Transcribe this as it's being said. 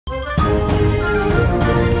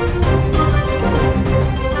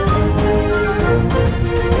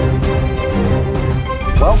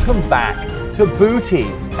welcome back to Booty,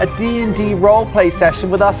 a D&D roleplay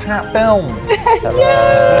session with us Hat Films.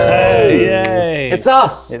 Yay! It's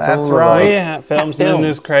us. That's right. We're Hat Films, and then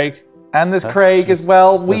there's Craig. And there's Craig as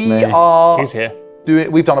well. me. He's here.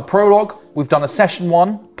 We've done a prologue, we've done a session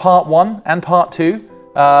 1, part 1 and part 2.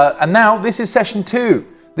 And now this is session 2.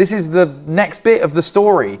 This is the next bit of the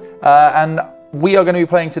story. And we are going to be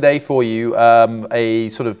playing today for you a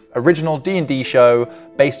sort of original D&D show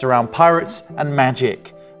based around pirates and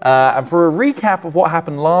magic. And for a recap of what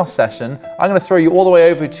happened last session, I'm going to throw you all the way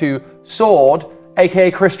over to Sword, aka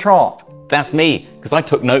Chris Trott. That's me, because I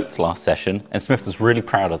took notes last session, and Smith was really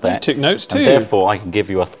proud of that. You took notes too. And therefore, I can give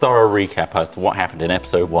you a thorough recap as to what happened in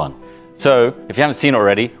episode 1. So, if you haven't seen it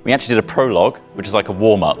already, we actually did a prologue, which is like a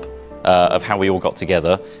warm-up of how we all got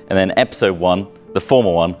together. And then episode 1, the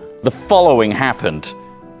former one, the following happened.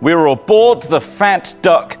 We were aboard the Fat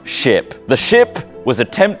Duck ship. The ship was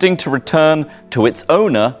attempting to return to its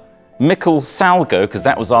owner, Mikkel Salgo, because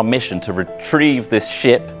that was our mission, to retrieve this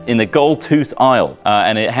ship in the Gold Tooth Isle.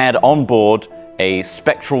 And it had on board a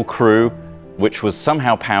spectral crew, which was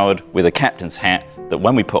somehow powered with a captain's hat that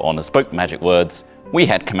when we put on and spoke magic words, we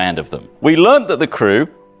had command of them. We learned that the crew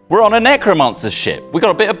were on a necromancer's ship. We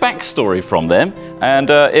got a bit of backstory from them,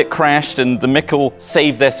 and it crashed, and the Mikkel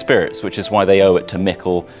saved their spirits, which is why they owe it to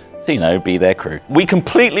Mikkel to, you know, be their crew. We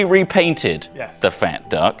completely repainted the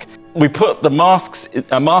Fat Duck. We put the masks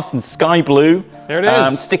in sky blue. There it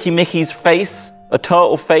is. Sticky Mickey's face, a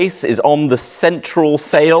turtle face, is on the central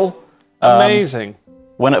sail. Amazing.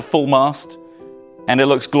 When at full mast, and it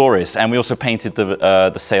looks glorious. And we also painted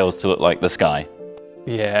the sails to look like the sky.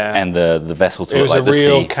 Yeah. And the vessel to look like the sea. It was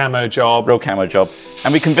a real camo job. Real camo job.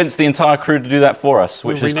 And we convinced the entire crew to do that for us,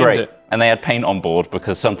 which is great. It. And they had paint on board,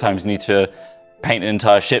 because sometimes you need to paint an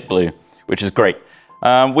entire ship blue, which is great.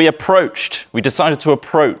 We decided to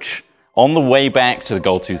approach on the way back to the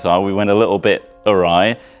Gold Tooth Isle. We went a little bit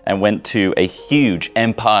awry and went to a huge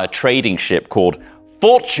Empire trading ship called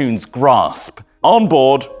Fortune's Grasp. On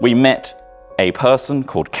board, we met a person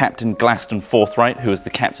called Captain Glaston Forthright, who was the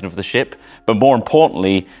captain of the ship, but more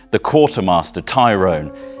importantly, the quartermaster,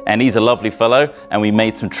 Tyrone. And he's a lovely fellow, and we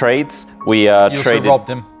made some trades. We traded. Also robbed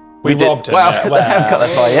him. We robbed him. Well, I haven't got that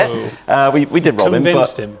far yet. We did rob him,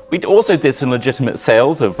 Convinced but him. we also did some legitimate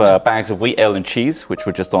sales of bags of wheat, ale, and cheese, which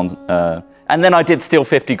were just on. And then I did steal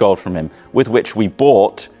 50 gold from him, with which we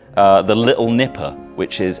bought the Little Nipper,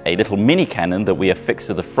 which is a little mini cannon that we affix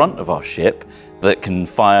to the front of our ship that can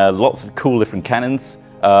fire lots of cool different cannons.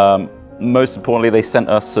 Most importantly, they sent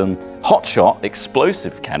us some hotshot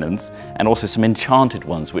explosive cannons and also some enchanted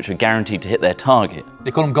ones, which are guaranteed to hit their target.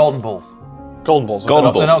 They call them golden balls. Golden balls.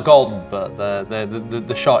 Golden balls. They're not golden, but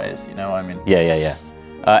the shot is, you know what I mean? Yeah.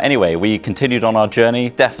 Anyway, we continued on our journey,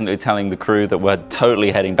 definitely telling the crew that we're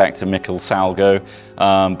totally heading back to Mikkel Salgo.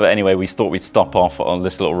 But anyway, we thought we'd stop off on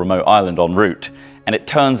this little remote island en route. And it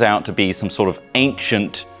turns out to be some sort of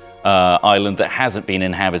ancient island that hasn't been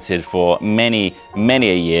inhabited for many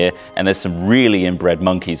a year. And there's some really inbred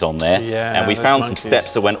monkeys on there. Yeah, and we found some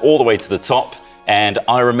steps that went all the way to the top. And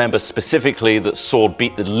I remember specifically that Sword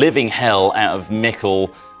beat the living hell out of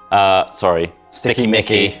Sticky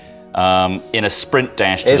Mickey. In a sprint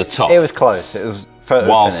dash to the top. It was close. It was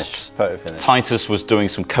photo finish. Titus was doing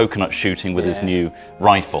some coconut shooting with his new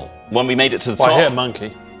rifle. When we made it to the top, I hit a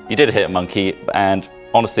monkey. You did hit a monkey, and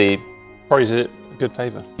honestly, probably did it a good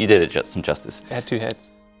favor. You did it some justice. It had 2 heads.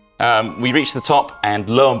 We reached the top, and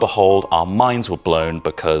lo and behold, our minds were blown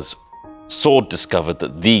because Sword discovered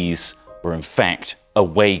that these were in fact a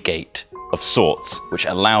waygate of sorts, which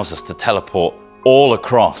allows us to teleport all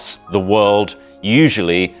across the world.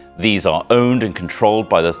 Usually, these are owned and controlled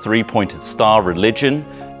by the Three-Pointed Star religion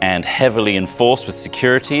and heavily enforced with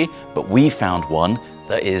security, but we found one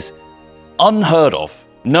that is unheard of.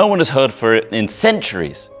 No one has heard for it in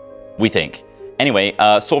centuries, we think. Anyway,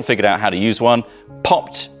 Sword figured out how to use one,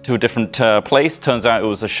 popped to a different place. Turns out it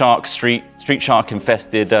was a street shark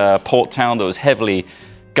infested port town that was heavily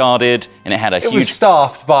guarded, and it had a huge... It was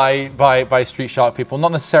staffed by street shark people,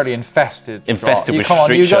 not necessarily infested. Infested with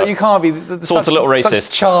street sharks. You can't be... Swords a little racist.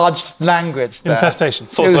 Such charged language there. Infestation.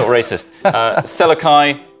 Swords a little racist.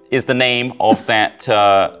 Selakai is the name of that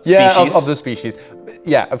species. Yeah, of the species.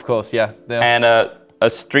 Yeah, of course, yeah. And a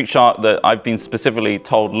street shark that I've been specifically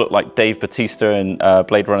told looked like Dave Bautista in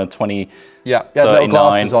Blade Runner 20. Yeah, he had little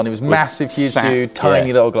glasses on. He was massive, huge dude,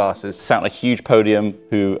 tiny little glasses. Sat on a huge podium,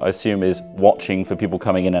 who I assume is watching for people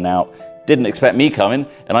coming in and out. Didn't expect me coming,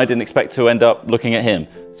 and I didn't expect to end up looking at him.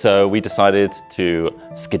 So we decided to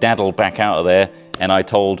skedaddle back out of there, and I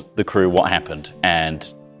told the crew what happened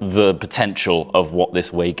and the potential of what this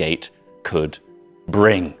waygate could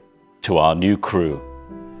bring to our new crew.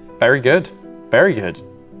 Very good. Very good.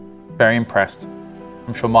 Very impressed.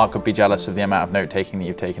 I'm sure Mark would be jealous of the amount of note-taking that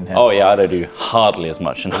you've taken here. Oh yeah, I don't do hardly as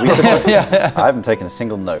much. I haven't taken a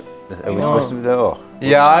single note. Are we supposed to do? Oh.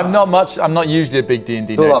 Yeah, I'm not usually a big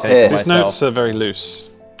D&D all note up taker here. These myself. notes are very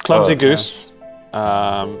loose. Clumsy goose,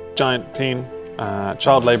 giant peen,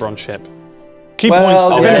 child labour on ship. Key points.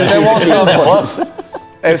 Well, there was some.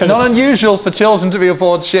 It's not unusual for children to be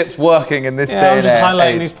aboard ships working in this day I'm and just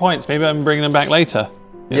highlighting age. these points. Maybe I'm bringing them back later.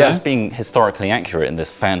 Yeah. Just being historically accurate in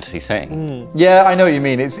this fantasy setting. Yeah, I know what you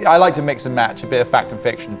mean. I like to mix and match a bit of fact and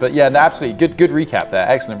fiction. But yeah, no, absolutely. Good recap there.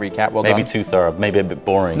 Excellent recap. Well Maybe done. too thorough, maybe a bit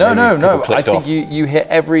boring. No. People I clicked think off. you hit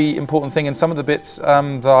every important thing, and some of the bits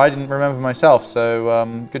that I didn't remember myself. So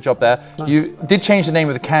good job there. Nice. You did change the name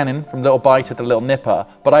of the cannon from Little Biter to Little Nipper,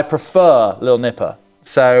 but I prefer Little Nipper.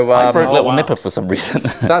 So I wrote Little wow. Nipper for some reason.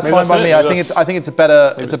 that's Maybe fine by that's me. it. I think it's a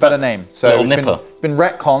better name. So Little it's Nipper. been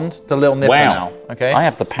retconned to Little Nipper Wow. now. Okay. I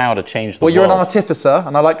have the power to change the Well, you're an world. artificer,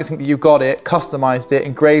 and I like to think that you got it, customized it,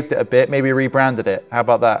 engraved it a bit, maybe rebranded it. How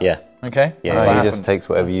about that? Yeah. Okay. Yeah. That's No, what He happened. just takes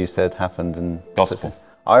whatever you said happened and Gospel.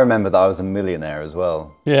 I remember that I was a millionaire as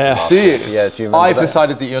well. Yeah. Do you? Yeah, do you remember I've that?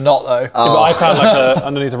 decided that you're not, though. But I found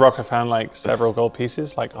underneath the rock, I found several gold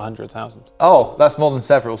pieces, 100,000. Oh, that's more than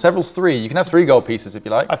several. Several's 3. You can have 3 gold pieces if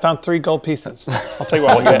you like. I found 3 gold pieces. I'll tell you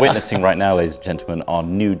what What I you're get. witnessing right now, ladies and gentlemen, are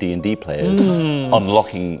new D&D players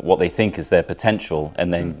unlocking what they think is their potential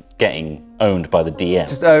and then getting owned by the DM.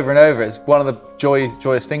 Just over and over. It's one of the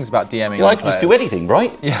joyous things about DMing. I can just do anything,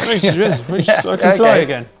 right? Yeah. I can fly okay.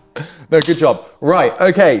 again. No, good job. Right,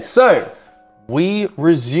 okay, so we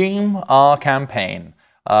resume our campaign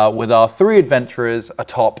with our 3 adventurers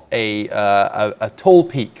atop a tall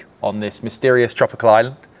peak on this mysterious tropical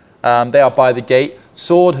island. They are by the gate.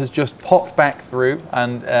 Sword has just popped back through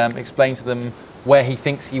and explained to them where he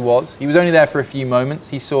thinks he was. He was only there for a few moments.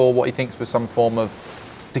 He saw what he thinks was some form of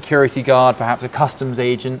security guard, perhaps a customs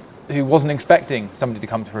agent, who wasn't expecting somebody to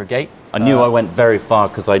come through a gate. I knew I went very far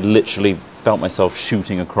because I literally felt myself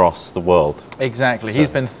shooting across the world. Exactly. So- He's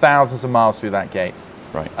been thousands of miles through that gate.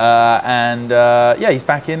 Right. Yeah, he's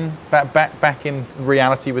back in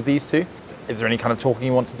reality with these 2. Is there any kind of talking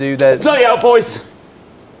you want to do there? Bloody hell, boys!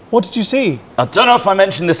 What did you see? I don't know if I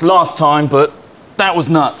mentioned this last time, but that was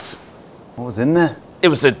nuts. What was in there? It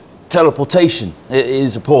was a teleportation. It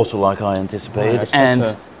is a portal like I anticipated, Right, and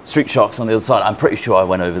but, Street Shark's on the other side. I'm pretty sure I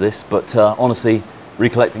went over this, but honestly,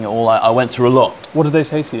 recollecting it all, I went through a lot. What did they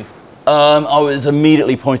say to you? I was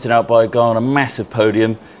immediately pointed out by a guy on a massive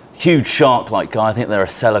podium, huge shark-like guy. I think they're a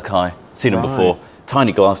Selakai. Seen them before.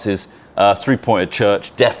 Tiny glasses, 3-pointed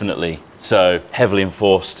church, definitely. So heavily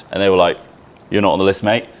enforced, and they were like, "You're not on the list,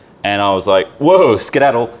 mate." And I was like, "Whoa,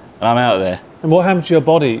 skedaddle!" And I'm out of there. And what happened to your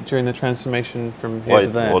body during the transformation from here to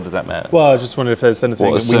there? What does that matter? Well, I was just wondering if there's anything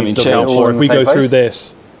What, that we something need to look out changed? for. All If in we the go same through place?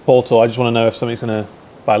 this portal, I just want to know if something's going to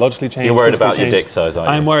biologically change. You're worried physically about your change. dick size,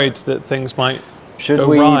 aren't you? I'm worried that things might Should go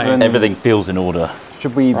we right. even Everything feels in order.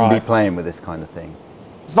 should we even be Right. playing with this kind of thing?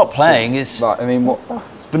 It's not playing. It's Right, I mean, what?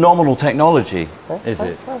 phenomenal technology, is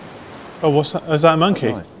it? Oh, what's that? Is that a monkey?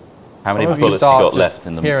 Right. How many Some of bullets you start got just left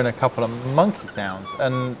in them? hearing a couple of monkey sounds,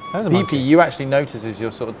 and There's a PP, monkey. you actually notice as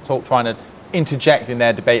you're sort of trying to interject in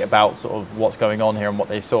their debate about sort of what's going on here and what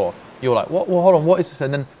they saw. You're like, what? Well, hold on, what is this?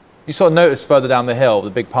 And then you sort of notice further down the hill, the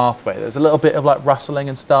big pathway. There's a little bit of rustling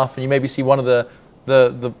and stuff, and you maybe see one of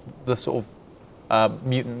the sort of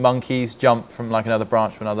mutant monkeys jump from another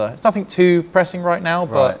branch to another. It's nothing too pressing right now,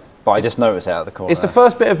 Right. But I just noticed it out of the corner. it's the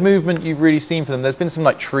first bit of movement you've really seen for them. There's been some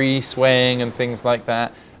tree swaying and things like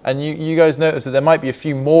that. And you guys notice that there might be a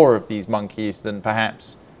few more of these monkeys than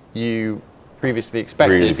perhaps you previously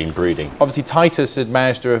expected. Really been breeding. Obviously, Titus had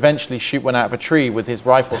managed to eventually shoot one out of a tree with his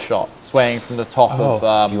rifle shot, swaying from the top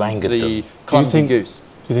of you angered the them. clumsy goose.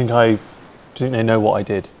 Do you think they know what I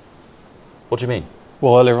did? What do you mean?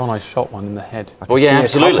 Well, earlier on I shot one in the head. Well, yeah, see a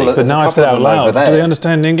absolutely. couple of- But There's a now I've couple said of out them over loud. Do there. they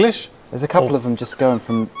understand English? There's a couple of them just going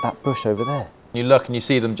from that bush over there. You look and you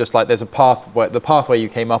see them just there's a path where the pathway you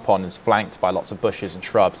came up on is flanked by lots of bushes and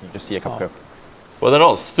shrubs, and you just see a couple go. Well, they're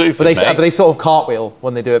not stupid, But mate. they sort of cartwheel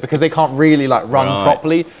when they do it because they can't really run Right.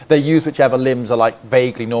 properly. They use whichever limbs are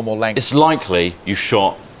vaguely normal length. It's likely you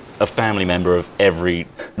shot a family member of every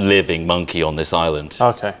living monkey on this island.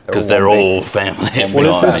 Okay. Because They're they're all all family. Well, every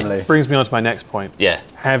if one. this family. brings me on to my next point. Yeah.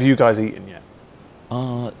 Have you guys eaten yet?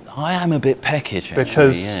 I am a bit peckish, actually.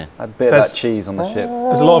 Because- Yeah. A bit of There's- that cheese on the ship.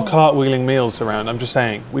 There's a lot of cartwheeling meals around. I'm just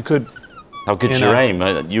saying, we could... How good's You your know.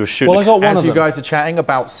 aim? You were shooting. Well, I got one As of you them. guys are chatting,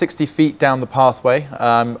 about 60 feet down the pathway,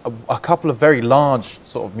 a couple of very large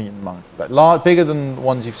sort of mutant monkeys, bigger than the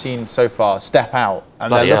ones you've seen so far, step out, and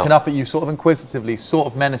Bloody they're looking hell. up at you sort of inquisitively, sort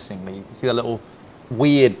of menacingly. You can see their little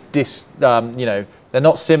weird, they're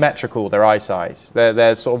not symmetrical, their eye size.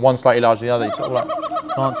 They're sort of one slightly larger than the other. You're sort of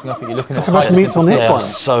like glancing up at you, looking at How much meat's on this They one? are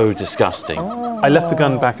so disgusting. I left the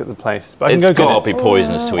gun back at the place, but I can It's go get got it. to be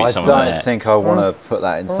poisonous to eat I some of that. don't think I want to put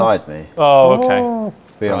that inside me. Oh, okay.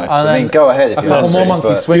 To be honest. And I mean, then go ahead if a you couple want more to. monkeys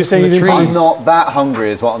but swing You from say the you didn't trees. I'm not that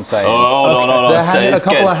hungry, is what I'm saying. Oh, no. A It's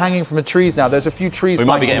couple getting- are hanging from the trees now. There's a few trees. We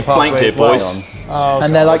might be flanking getting the pathway flanked as here, well. boys.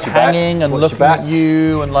 And they're like Watch your backs, hanging and watch your looking at backs.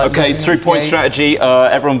 you and like. Okay, it's looking at 3-point the gate. strategy.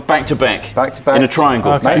 Everyone back to back. Back to back. In a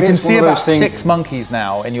triangle. Okay. Maybe You can it's see one of about those things- 6 monkeys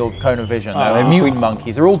now in your cone of vision. They're maybe mutant we-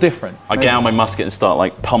 monkeys. They're all different. I get out my musket and start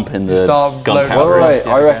like pumping the start blowing gunpowder. up. Wait,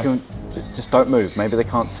 Yeah, I yeah. reckon just don't move. Maybe they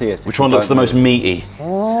can't see us. if Which we one looks the don't most move. meaty?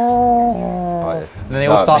 Right. And then they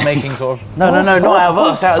all start making sort of. No, not out of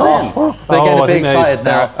us, out of them. They're getting I a bit think excited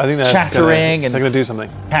now. I think they're chattering they're and going to do something.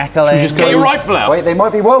 cackling. Get your rifle out. Wait, they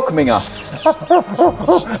might be welcoming us.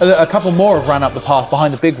 A couple more have ran up the path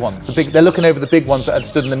behind the big ones. They're looking over the big ones that had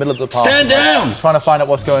stood in the middle of the path. Stand down. Trying to find out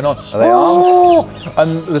what's going on. Are they armed?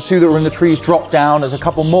 And the two that were in the trees drop down. There's a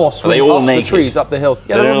couple more swing all up naked? the trees, up the hills.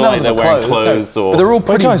 Yeah, They they're don't none look of like them they're are wearing clothes or- No, but they're all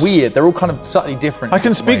pretty guys, weird. They're all kind of subtly different. I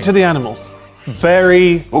can speak to the animals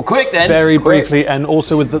very, Well, quick then. very Quick. briefly and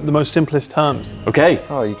also with the most simplest terms. Okay.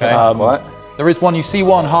 Oh, you can be quiet. There is one. You see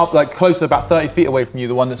one like close, about 30 feet away from you.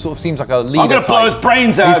 The one that sort of seems like a leader. I'm going to blow his type.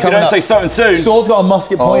 brains out He's if you coming don't up. say something soon. Sword's got a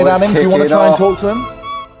musket pointed it's at him. Do you want to kicking try and off. talk to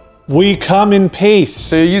him? We come in peace.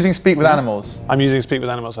 So you're using speak with animals. I'm using speak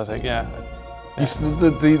with animals, I think, yeah.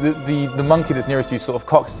 The monkey that's nearest you sort of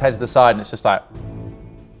cocks its head to the side, and it's just like,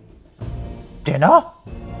 dinner?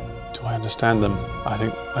 Do I understand them? I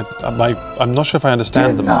think, I'm not sure if I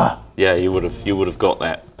understand them. Yeah, you would have got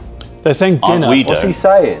that. They're saying dinner. we What's don't? he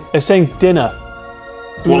saying? They're saying dinner.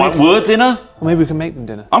 Well, like word dinner? Or maybe we can make them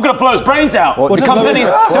dinner. I'm going to blow his brains out. What, He don't comes blow in, he's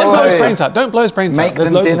his- Don't blow his Wait. brains out. Don't blow his brains Make out. There's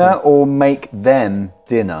them loads of dinner them. or make them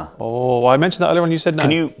dinner? Oh, I mentioned that earlier when you said no. Can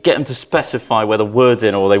you get them to specify whether we're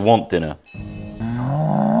dinner or they want dinner?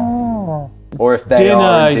 Or if they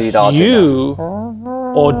are indeed dinner our dinner? you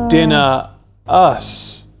or dinner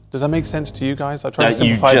us? Does that make sense to you guys? I try to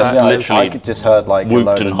you simplify just that. literally I could just heard like a whooped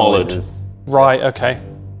load and of hollered. noises. Right, okay.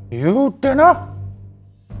 You dinner?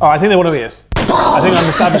 Oh, I think they want to be us. I think I'm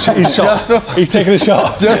establishing he's shot. Just for- He's taking a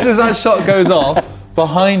shot. Just as that shot goes off,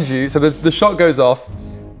 behind you, so the shot goes off,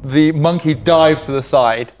 the monkey dives to the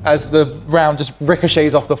side as the round just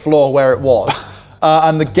ricochets off the floor where it was,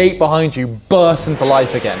 and the gate behind you bursts into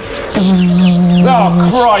life again. Oh,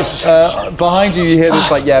 Christ! Behind you, you hear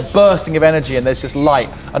this bursting of energy, and there's just light,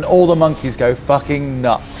 and all the monkeys go fucking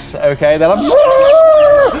nuts. Okay, they're like,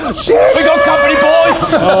 We got company,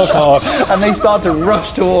 boys! Oh, God. and they start to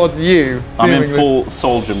rush towards you. I'm in seemingly. full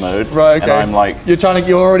soldier mode. Right, okay. And I'm like,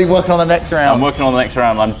 You're already working on the next round. I'm working on the next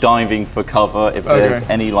round. I'm diving for cover if there's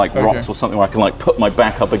any rocks or something where I can put my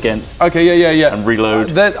back up against. Okay, yeah. And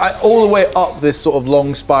reload. All the way up this sort of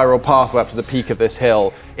long spiral pathway up to the peak of this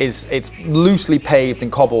hill it's loosely paved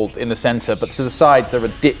and cobbled in the center, but to the sides there are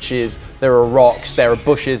ditches, there are rocks, there are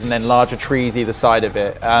bushes, and then larger trees either side of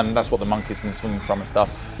it. And that's what the monkeys can swing from and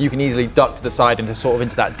stuff. You can easily duck to the side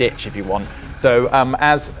into that ditch if you want. So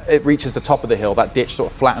as it reaches the top of the hill, that ditch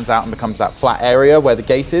sort of flattens out and becomes that flat area where the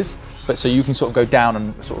gate is. But so you can sort of go down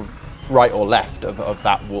and sort of right or left of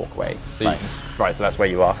that walkway. So Nice. Right, so that's where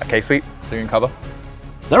you are. Okay, sweet. So you're in cover.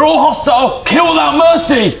 They're all hostile! Kill without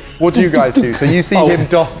mercy! What do you guys do? So you see him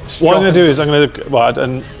doff. What I'm going to do is I'm going to,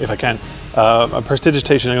 and if I can, a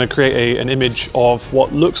prestidigitation, I'm going to create an image of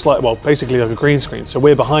what looks like, basically like a green screen. So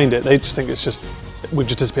we're behind it. They just think we've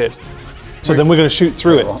just disappeared. So then we're going to shoot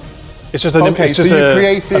through it. It's just, Okay, it's just so you a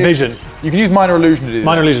created vision. You can use minor illusion to do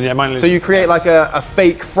Minor this. illusion, yeah, minor illusion. So you create like a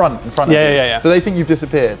fake front in front of you. Yeah. So they think you've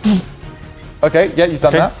disappeared. Okay, yeah, you've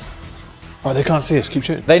done that. Oh, they can't see us. Keep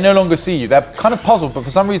shooting. They no longer see you. They're kind of puzzled, but for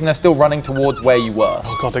some reason they're still running towards where you were.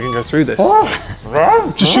 Oh God, they can go through this.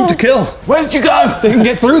 Just shoot to kill. Where did you go? They can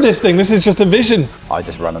get through this thing. This is just a vision. I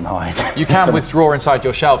just run and hide. You can withdraw inside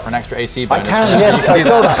your shell for an extra AC I bonus. can, yes, I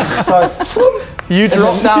saw that. So, You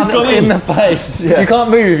drop down gone in in. the face. Yeah. You can't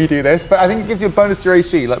move if you do this, but I think it gives you a bonus to your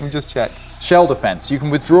AC. Let me just check. Shell defense. You can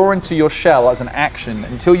withdraw into your shell as an action.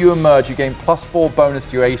 Until you emerge, you gain +4 bonus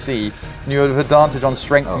to your AC, and you have advantage on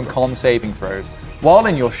strength and con saving throws. While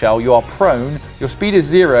in your shell, you are prone, your speed is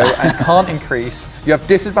 0 and can't increase, you have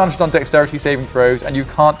disadvantage on dexterity saving throws, and you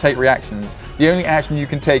can't take reactions. The only action you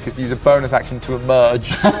can take is to use a bonus action to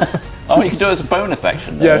emerge. Oh, you can do it as a bonus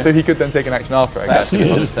action. Yeah, so he could then take an action after, I guess, if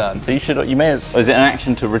it's on his turn. So you may as, is it an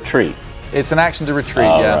action to retreat? It's an action to retreat,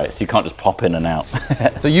 Oh, yeah. right, so you can't just pop in and out.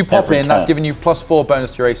 So you pop Every in, that's turn. giving you +4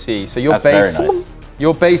 bonus to your AC. So your That's base, very nice.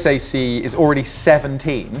 your base AC is already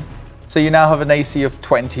 17. So you now have an AC of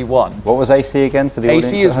 21. What was AC again for the audience?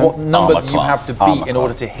 AC is at what home? number Armor you have class. to beat Armor in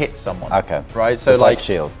order class. to hit someone. Okay. Right. So Just like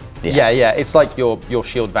shield. Yeah, it's like your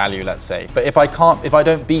shield value, let's say. But if I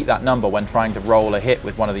don't beat that number when trying to roll a hit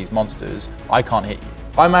with one of these monsters, I can't hit you.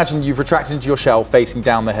 I imagine you've retracted into your shell facing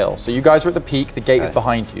down the hill. So you guys are at the peak, the gate is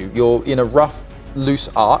behind you. You're in a rough, loose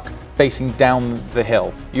arc facing down the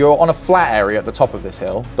hill. You're on a flat area at the top of this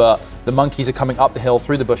hill, but the monkeys are coming up the hill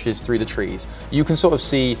through the bushes, through the trees. You can sort of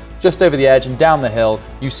see just over the edge and down the hill,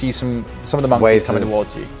 you see some of the monkeys Waves coming of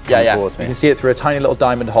towards you. towards me. You can see it through a tiny little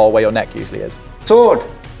diamond hole where your neck usually is. Sword!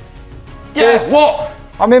 Yeah, what?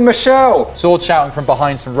 I'm in my shell! Sword shouting from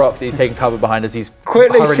behind some rocks that he's taking cover behind as he's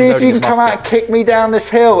Quickly, hurriedly see if loading you his can come out and musket. kick me down this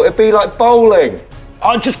hill. It'd be like bowling.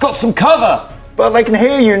 I just got some cover. But they can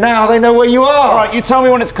hear you now, they know where you are. All right, you tell me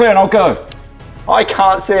when it's clear and I'll go. I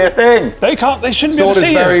can't see a thing. They can't. They shouldn't be able Sword to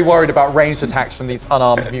is see very you. worried about ranged attacks from these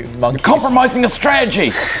unarmed mutant monkeys. Compromising a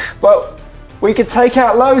strategy. But we could take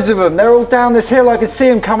out loads of them. They're all down this hill. I can see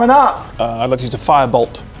them coming up. I'd like to use a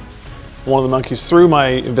firebolt. One of the monkeys through my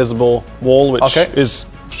invisible wall, which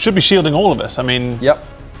should be shielding all of us. I mean, Yep.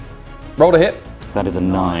 Roll to hit. That is a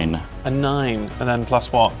 9. a 9, and then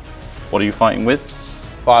plus what? What are you fighting with?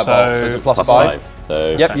 Fireball, So, so it's a plus Plus 5. 5.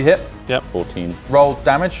 So Yep, you hit. Yep, 14. Roll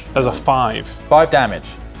damage. there's a 5. 5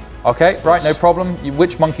 damage. Okay, right, no problem.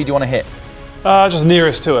 Which monkey do you want to hit? Just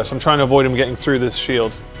nearest to us. I'm trying to avoid him getting through this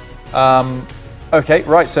shield. Okay,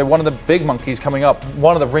 right, so one of the big monkeys coming up,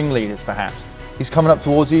 one of the ringleaders perhaps. He's coming up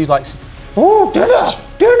towards you like, oh,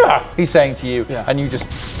 dinner! He's saying to you, and you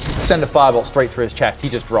just send a firebolt straight through his chest. He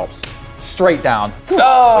just drops straight down.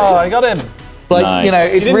 Oh, I got him. Like, Nice. you know, You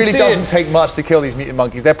it didn't really see doesn't it. take much to kill these mutant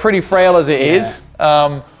monkeys. They're pretty frail as it is.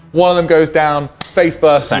 One of them goes down, face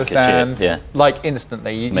bursts in the Sack of shit, sand, yeah. like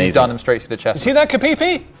instantly. You've Amazing. done him straight through the chest. See that,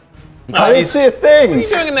 Kapipi? I didn't see a thing. What are you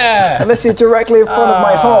doing in there? Unless you're directly in front of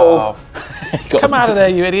my hole. Come out of there,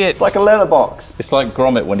 you idiot. It's like a letterbox. It's like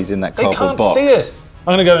Gromit when he's in that They cardboard can't box. see us.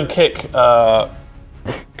 I'm going to go and kick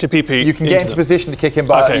Kapipi. You can get into them. position to kick him,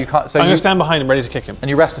 but Okay. you can't. So I'm going you, to stand behind him, ready to kick him. and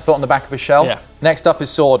you rest a foot on the back of his shell. Yeah. Next up is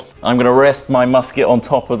sword. I'm going to rest my musket on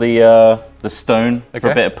top of the stone for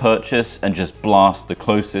Okay. a bit of purchase and just blast the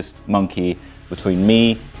closest monkey between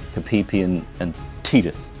me, Kapipi, and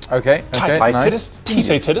Titus. Okay, nice. Titus? Did you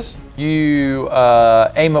say Titus? You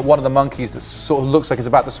aim at one of the monkeys that sort of looks like it's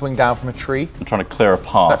about to swing down from a tree. I'm trying to clear a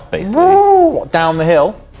path, basically. Down the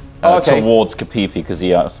hill. Okay. Towards Kapipi because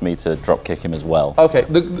he asked me to drop kick him as well. Okay,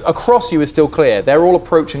 across you is still clear. They're all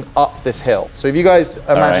approaching up this hill. So if you guys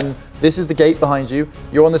imagine, right. this is the gate behind you.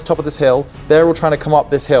 You're on this top of this hill. They're all trying to come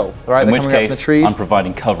up this hill. All right, In they're which coming up in the case, trees. I'm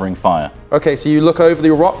providing covering fire. Okay, so you look over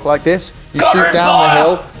the rock like this. You shoot Covering down fire! the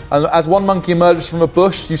hill, and as one monkey emerges from a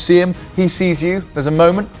bush, you see him. He sees you. There's a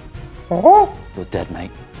moment. You're dead,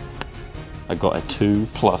 mate. I got a 2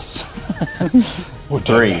 plus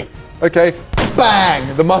 3. Okay,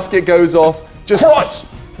 bang! The musket goes off. Just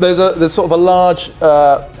there's sort of a large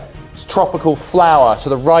tropical flower to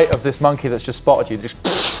the right of this monkey that's just spotted you.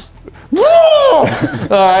 Just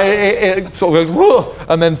it sort of goes "Whoa,"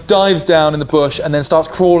 and then dives down in the bush and then starts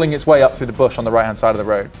crawling its way up through the bush on the right hand side of the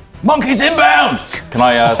road. Monkeys inbound. Can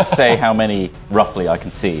I say how many roughly I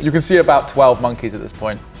can see? You can see about 12 monkeys at this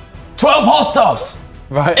point. 12 hostiles.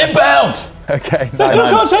 Right. Inbound. Okay. They Nice.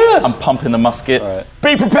 can't see us! I'm pumping the musket.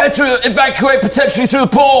 Be prepared to evacuate potentially through the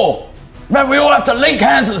pool. Remember, we all have to link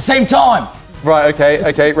hands at the same time. Right,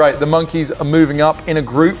 okay, right. The monkeys are moving up in a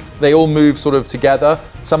group. They all move sort of together.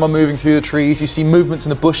 Some are moving through the trees. You see movements in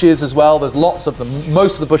the bushes as well. There's lots of them.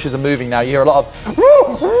 Most of the bushes are moving now. You hear a lot of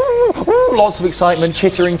lots of excitement,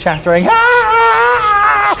 chittering, chattering.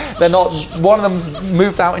 They're not, one of them's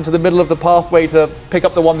moved out into the middle of the pathway to pick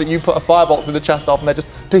up the one that you put a firebolt through the chest of, and they're just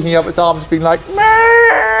picking up its arm, just being like,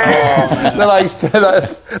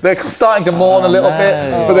 they're starting to mourn a little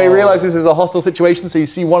bit, but they realize this is a hostile situation, so you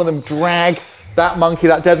see one of them drag that monkey,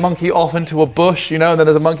 that dead monkey, off into a bush, you know, and then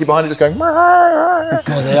there's a monkey behind it just going,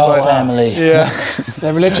 They are family. yeah.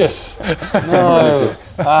 They're religious.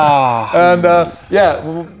 And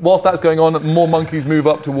whilst that's going on, more monkeys move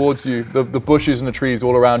up towards you. The bushes and the trees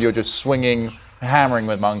all around you are just swinging, hammering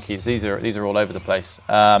with monkeys. These are all over the place.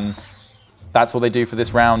 That's all they do for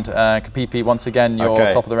this round. Kapipi, once again, you're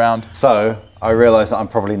Okay. top of the round. So I realise that I'm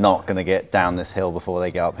probably not going to get down this hill before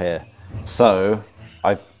they get up here. So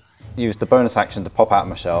I've used the bonus action to pop out of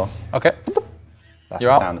my shell. Okay. That's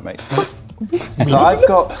You're the up. sound it makes. So I've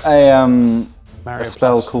got a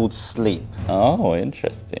spell Plus. called Sleep. Oh,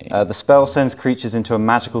 interesting. The spell sends creatures into a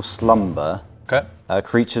magical slumber. Okay.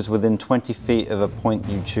 Creatures within 20 feet of a point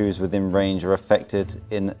you choose within range are affected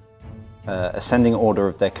in ascending order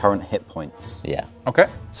of their current hit points. Yeah. Okay.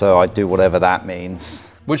 So I do whatever that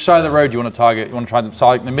means. Which side of the road do you want to target? You want to try the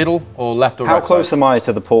side in the middle or left or right? How close side? am I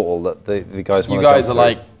to the portal that the guys want You to guys are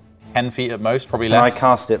jump through? like 10 feet at most, probably Can I less.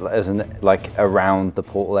 cast it as like around the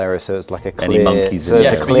portal area, so it's like a clear, Any monkeys so in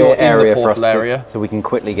there's Yes, a but clear you're in the area for us portal area. so we can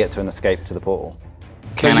quickly get to an escape to the portal. So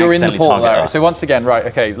Can you're in the accidentally portal target area. us. So once again, right,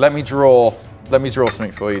 okay, let me draw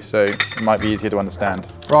something for you so it might be easier to understand.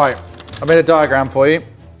 Right, I made a diagram for you.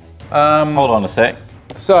 Hold on a sec.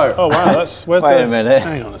 So, Oh wow, that's where's Wait the? a minute.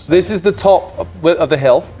 Hang on a sec. this is the top of the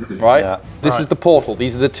hill, right? Yeah. This is the portal.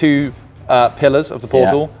 These are the two pillars of the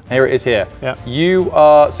portal. Here it is here. Yeah. You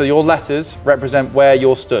are, so your letters represent where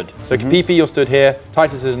you're stood. So Kapipi, you're stood here,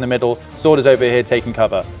 Titus is in the middle, Sword is over here taking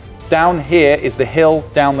cover. Down here is the hill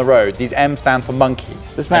down the road. These M stand for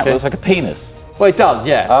monkeys. This map okay? looks like a penis. Well, it does,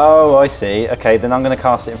 yeah. Oh, I see. Okay, then I'm going to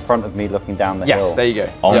cast it in front of me looking down the hill. Yes, there you go.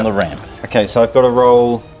 On Yeah. the ramp. Okay, so I've got to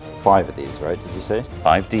roll 5 of these, right? Did you say?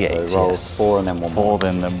 5d8. So roll yes. 4 and then 1 more.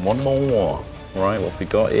 4, then one more. All right, what have we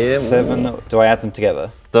got here? 7. Do I add them together?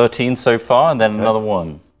 13 so far, and then another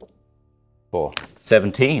one. 4.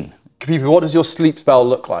 17. Kapipi, what does your sleep spell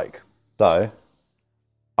look like? So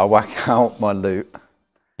I whack out my loot,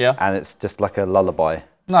 Yeah. and it's just like a lullaby.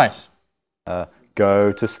 Nice.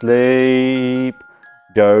 Go to sleep,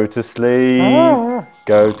 go to sleep,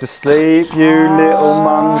 go to sleep, you little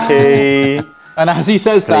monkey. And as he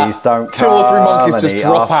says Please that, don't 2 or 3 come monkeys and just eat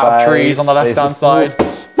drop our out of trees on the face. left-hand It's a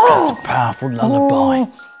side. That's a powerful lullaby.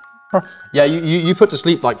 Yeah, you put to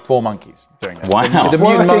sleep like 4 monkeys doing this. Wow. The It's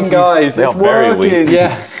mutant working, monkeys- guys. They It's are very working. weak.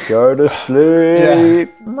 Yeah. Go to sleep.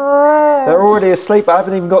 They're already asleep. I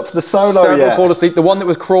haven't even got to the solo Several yet. fall asleep. The one that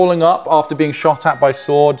was crawling up after being shot at by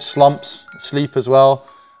sword slumps asleep as well.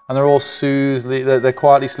 And they're all soothed. They're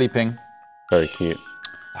quietly sleeping. Very cute.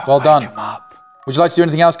 Well done. Would you like to do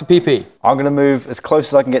anything else, Kapipi? I'm going to move as close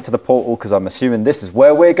as I can get to the portal because I'm assuming this is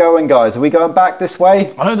where we're going, guys. Are we going back this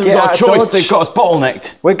way? I don't think Get we've got a out of choice. dodge. They've got us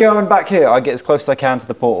bottlenecked. We're going back here. I get as close as I can to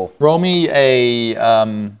the portal. Roll me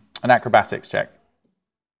an acrobatics check.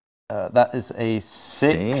 That is a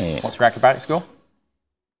 6. What's your acrobatics score?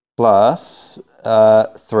 Plus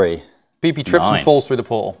 3. Kapipi trips and 9. falls through the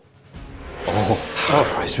portal. Oh,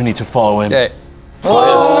 Christ, we need to follow him. Okay.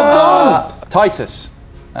 Titus,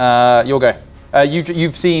 you'll go.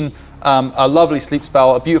 You've seen a lovely sleep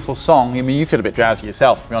spell, a beautiful song. I mean, you feel a bit drowsy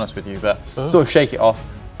yourself, to be honest with you, but sort of shake it off.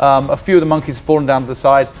 A few of the monkeys have fallen down to the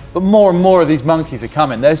side, but more and more of these monkeys are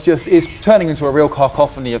coming. It's turning into a real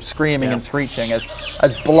cacophony of screaming and screeching as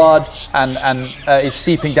blood and is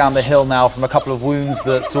seeping down the hill now from a couple of wounds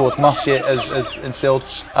that Sword's musket has instilled.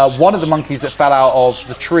 One of the monkeys that fell out of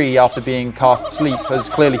the tree after being cast asleep has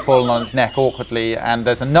clearly fallen on its neck awkwardly, and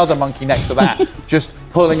there's another monkey next to that just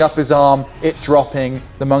pulling up his arm, it dropping,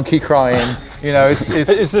 the monkey crying. You know, it's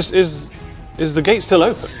Is the gate still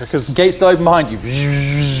open? Because gate's still open behind you.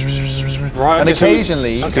 right, And okay, so-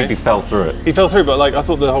 occasionally, okay. He fell through it. He fell through, but like I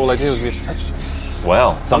thought the whole idea was we had to touch it.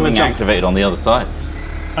 Well, something jump. activated on the other side.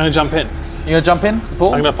 I'm gonna jump in. you're gonna jump in to the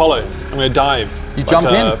portal? I'm gonna follow. I'm gonna dive. You jump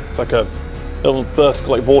in? like a little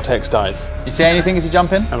vertical, like vortex dive. You say anything as you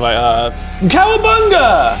jump in? I'm like,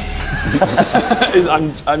 cowabunga! I'm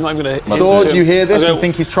not even gonna hit Sword, him. you hear this I go, and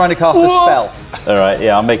think he's trying to cast a spell. All right,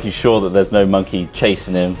 yeah, I'm making sure that there's no monkey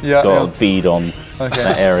chasing him. Yeah, Got yeah. a bead on Okay.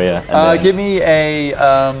 that area. And then Give me a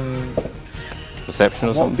perception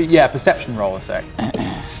or something. perception roll a sec.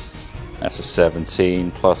 That's a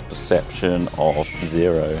 17 plus perception of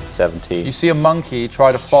 0. 17. You see a monkey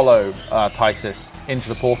try to follow Titus into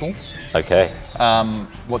the portal. Okay.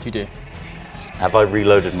 What do you do? Have I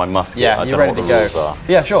reloaded my musket? Yeah, I you're don't ready know to what the go. rules are.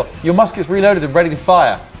 Yeah, sure. Your musket's reloaded and ready to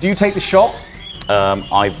fire. Do you take the shot?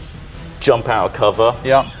 I jump out of cover.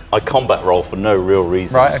 Yeah. I combat roll for no real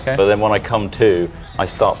reason. Right, okay. But then when I come to, I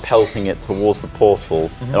start pelting it towards the portal,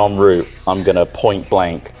 Mm-hmm. and en route, I'm gonna point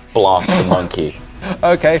blank blast the monkey.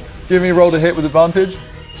 Okay. Give me a roll to hit with advantage.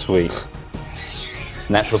 Sweet.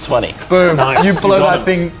 Natural 20. Boom. Nice. You blow You that got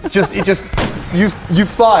thing. You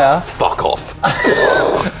fire. Fuck off.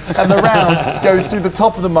 And the round goes through the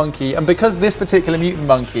top of the monkey, and because this particular mutant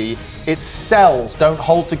monkey, its cells don't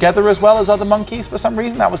hold together as well as other monkeys for some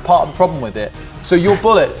reason. That was part of the problem with it. So your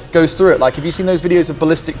bullet goes through it. Like, have you seen those videos of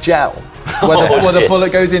ballistic gel? Where the shit.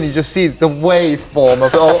 bullet goes in, you just see the waveform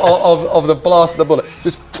of the blast of the bullet.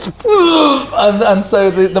 Just and so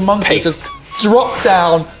the monkey Paste. just drops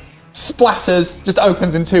down, splatters, just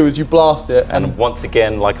opens in two as you blast it. And once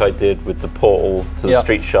again, like I did with the portal to the Yeah.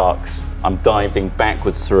 street sharks, I'm diving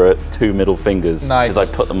backwards through it, 2 middle fingers, Nice. as I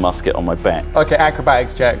put the musket on my back. Okay,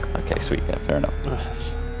 acrobatics check. Okay, sweet, yeah, fair enough.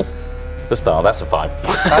 The star, that's a 5.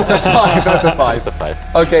 That's a 5, that's a 5. That's a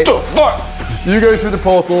 5. Okay. The fuck? You go through the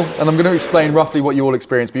portal, and I'm going to explain roughly what you all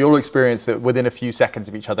experience, but you all experience it within a few seconds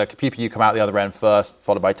of each other. You come out the other end first,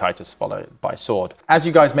 followed by Titus, followed by Sword. As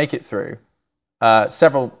you guys make it through,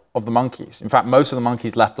 several of the monkeys, in fact, most of the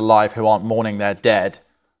monkeys left alive who aren't mourning their dead,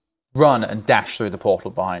 run and dash through the portal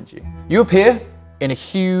behind you. You appear in a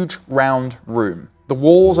huge round room. The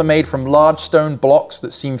walls are made from large stone blocks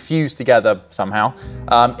that seem fused together somehow.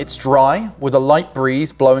 It's dry, with a light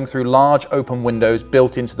breeze blowing through large open windows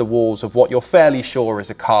built into the walls of what you're fairly sure is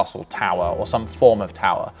a castle tower or some form of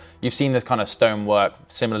tower. You've seen this kind of stonework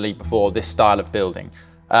similarly before, this style of building.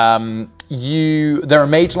 There are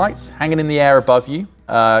mage lights hanging in the air above you,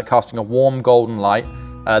 casting a warm golden light.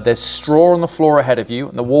 There's straw on the floor ahead of you,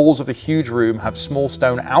 and the walls of the huge room have small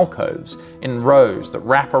stone alcoves in rows that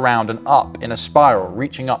wrap around and up in a spiral,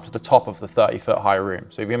 reaching up to the top of the 30-foot high room.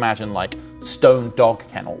 So if you imagine like stone dog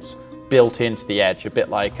kennels built into the edge, a bit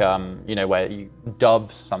like, where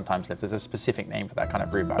doves sometimes live. There's a specific name for that kind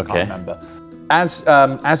of room, but I can't remember. As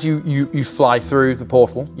you fly through the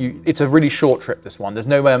portal, it's a really short trip, this one. There's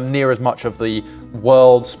nowhere near as much of the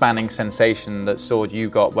world-spanning sensation that Sword you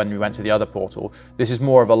got when we went to the other portal. This is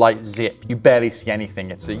more of a light zip. You barely see anything.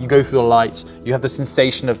 You go through the lights, you have the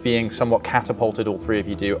sensation of being somewhat catapulted, all three of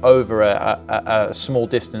you do, over a small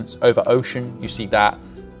distance, over ocean, you see that.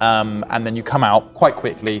 And then you come out quite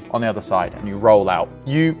quickly on the other side and you roll out.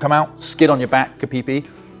 You come out, skid on your back, Kapipi,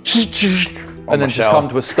 and then just come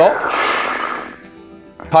to a stop.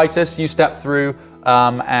 Titus, you step through,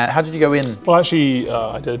 and how did you go in? Well, actually,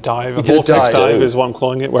 I did a dive. You did a vortex dive. dive is what I'm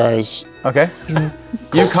calling it, where I was... Okay.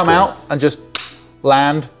 You come out and just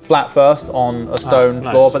land flat first on a stone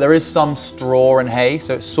floor, but there is some straw and hay,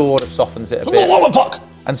 so it sort of softens it a bit. What the fuck?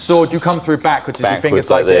 And Sword, you come through backwards with your fingers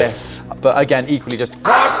like this. But again, equally just...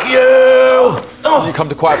 Fuck you! You come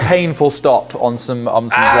to quite a painful stop on some rock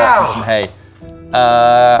and some hay.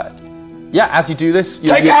 Yeah, as you do this,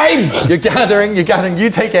 Take aim! You're gathering, you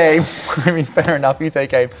take aim. I mean, fair enough, you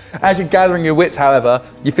take aim. As you're gathering your wits, however,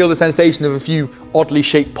 you feel the sensation of a few oddly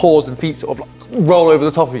shaped paws and feet sort of like roll over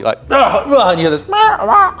the top of you, like, and you hear this,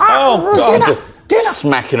 Oh, God. Just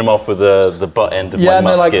smacking them off with the butt end of my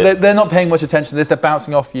musket. Like, they're not paying much attention to this, they're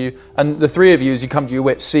bouncing off you. And the three of you, as you come to your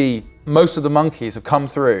wits, see most of the monkeys have come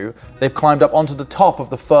through. They've climbed up onto the top of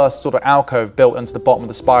the first sort of alcove built into the bottom of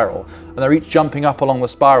the spiral. And they're each jumping up along the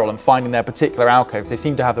spiral and finding their particular alcoves. They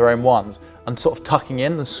seem to have their own ones and sort of tucking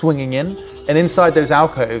in and swinging in. And inside those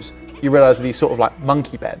alcoves, you realize are these sort of like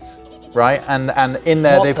monkey beds, right? And in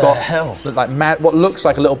there they've got like what looks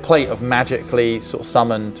like a little plate of magically sort of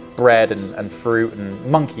summoned bread and fruit and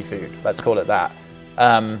monkey food. Let's call it that.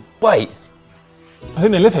 Wait, I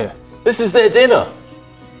think they live here. this is their dinner.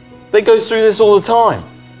 They go through this all the time.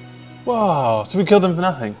 Wow, so we killed them for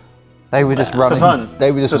nothing? They were just running. fun.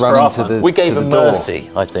 They were just Just for running our to fun. the. We gave to them the door. mercy,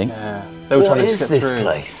 I think. Yeah. They were What trying to is skip this through.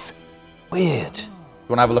 place? Weird. You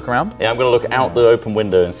want to have a look around? Yeah, I'm going to look out the open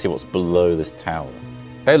window and see what's below this tower.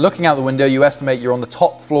 Okay, looking out the window, you estimate you're on the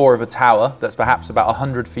top floor of a tower that's perhaps about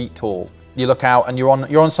 100 feet tall. You look out and you're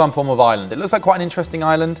on some form of island. It looks like quite an interesting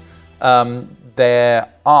island. There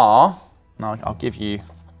are, now I'll give you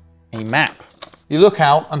a map. You look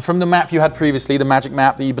out, and from the map you had previously, the magic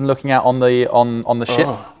map that you've been looking at on the ship,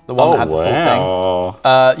 the one that had the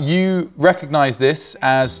full thing, you recognize this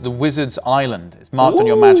as the Wizard's Island. It's marked on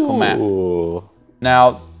your magical map.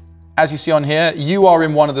 Now, as you see on here, you are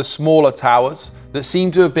in one of the smaller towers that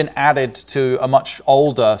seem to have been added to a much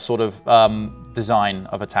older sort of design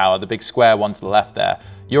of a tower, the big square one to the left there.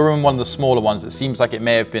 You're in one of the smaller ones that seems like it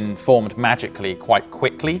may have been formed magically quite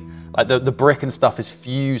quickly. Like the brick and stuff is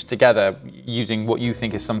fused together using what you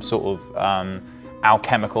think is some sort of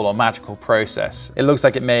alchemical or magical process. It looks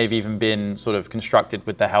like it may have even been sort of constructed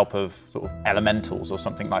with the help of sort of elementals or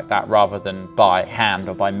something like that rather than by hand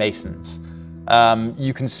or by masons.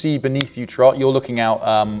 You can see beneath you, Trot, you're looking out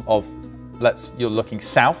you're looking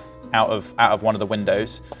south out of one of the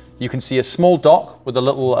windows. You can see a small dock with a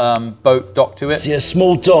little boat docked to it. See a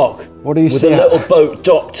small dock. What do you with see? With a little boat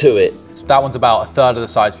docked to it. That one's about a third of the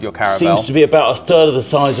size of your caravel. Seems to be about a third of the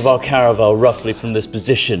size of our caravel, roughly, from this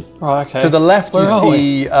position. Right, okay. To the left, Where you are we?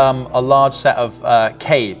 see a large set of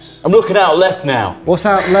caves. I'm looking out left now, What's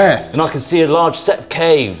out left? and I can see a large set of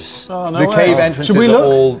caves. Oh, no The way. cave entrances Should we are look?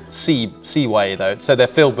 all seaway, though, so they're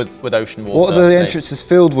filled with ocean water. What are the entrances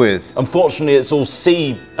filled with? Unfortunately, it's all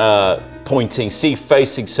sea pointing, sea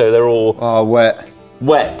facing, so they're all Oh, wet.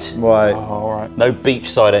 wet. Right. All right. No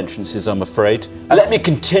beachside entrances, I'm afraid. Let me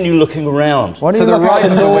continue looking around. Why don't To you the look right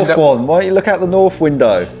out of the the north window- one? Why don't you look out the north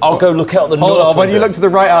window? I'll go look out the Hold north on, when you window. look to the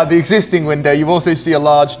right out of the existing window, you also see a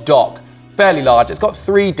large dock. fairly large. It's got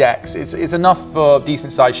 3 decks. It's enough for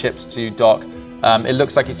decent-sized ships to dock. It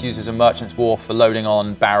looks like it's used as a merchant's wharf for loading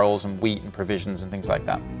on barrels and wheat and provisions and things like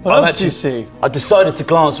that. What else do you see? I decided to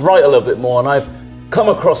glance right a little bit more, and I've come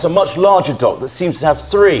across a much larger dock that seems to have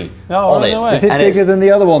 3 on it. No way. Is it And bigger than the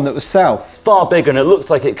other one that was south? far bigger, and it looks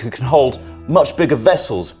like it can hold much bigger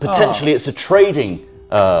vessels. Potentially, it's a trading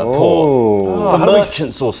port for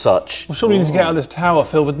merchants or such. Well, surely we need to get out of this tower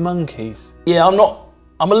filled with monkeys. Yeah,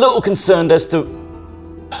 I'm a little concerned as to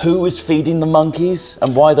who is feeding the monkeys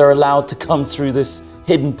and why they're allowed to come through this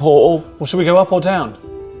hidden portal. Well, should we go up or down?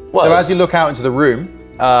 Well, So as you look out into the room,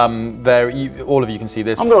 all of you can see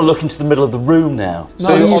this. I'm going to look into the middle of the room now.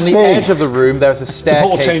 So you on the see. edge of the room, there's a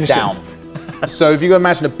staircase changed it. down. So if you go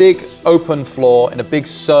imagine a big open floor in a big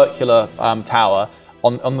circular tower,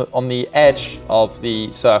 on the edge of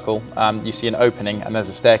the circle, you see an opening, and there's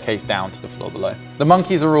a staircase down to the floor below. The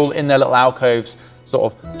monkeys are all in their little alcoves,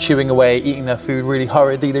 sort of chewing away, eating their food really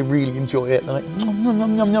hurriedly. They really enjoy it. They're like, nom, nom,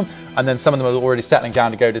 nom, nom, nom. And then some of them are already settling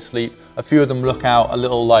down to go to sleep. A few of them look out a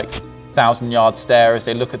little like 1,000-yard stare as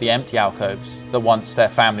they look at the empty alcoves that once their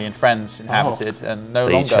family and friends inhabited and no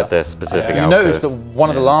They longer. each had their specific You alcove. notice that one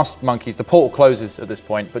of the last monkeys, the portal closes at this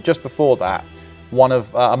point, but just before that, one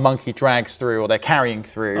of a monkey drags through, or they're carrying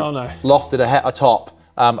through, lofted atop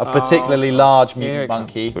a particularly large mutant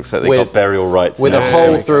monkey. Looks like they got burial rights with now. a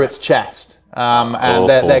hole through its chest. And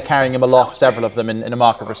they're carrying him aloft, several of them, in a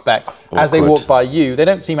mark of respect. As they walk by you, they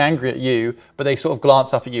don't seem angry at you, but they sort of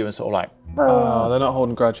glance up at you and sort of like, Oh, they're not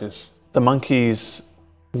holding grudges. The monkeys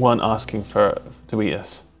weren't asking to eat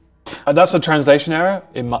us. That's a translation error.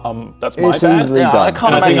 That's my It's bad. easily Yeah, done. I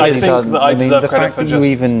can't And I think, imagine I think that I deserve the credit fact for that just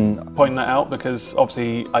you even pointing that out, because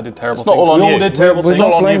obviously I did terrible It's not things. all on We all you. did terrible we're things.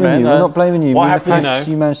 not on you, blaming man. you. We're not blaming you. What I mean, happens- the fact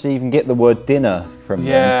you managed to even get the word dinner from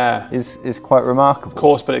Yeah. them is quite remarkable. Of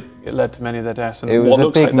course, but it led to many of their deaths. And It was what a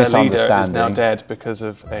looks big like their leader is now misunderstanding. dead because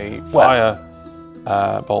of a fire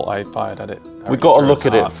bolt I fired at it. We've got to Through look its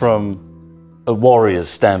at it heart. from a warrior's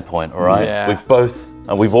standpoint, all right? Yeah.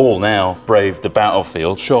 We've all now braved the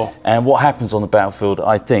battlefield. Sure. And what happens on the battlefield,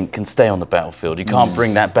 I think, can stay on the battlefield. You can't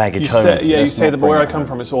bring that baggage home. with You Let's say not that, but bring where I it come home.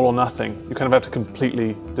 from, it's all or nothing. You kind of have to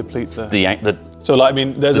completely deplete the... The So, like, I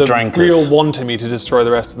mean, there's the a drankers. real want in me to destroy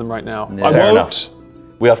the rest of them right now. I Fair won't, enough.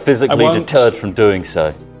 We are physically I won't. deterred from doing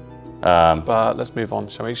so. but let's move on,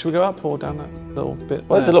 shall we? Should we go up or down that little bit?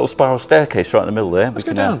 Well, there's a little spiral staircase right in the middle there. Let's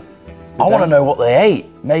go down. I want to know what they ate.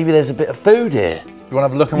 Maybe there's a bit of food here. do you want to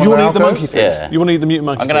have a look at one You of want to their eat the monkey alcoves? food? Yeah. You want to eat the mutant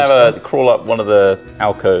monkey I'm food? going to have a crawl up one of the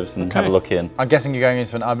alcoves and have a Okay. look in. I'm guessing you're going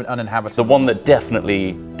into an uninhabited. The one that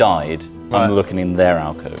definitely died, Right. I'm looking in their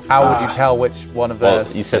alcove. How would you tell which one of Well,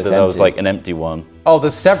 theirs? you said It's that there was empty. like an empty one. Oh,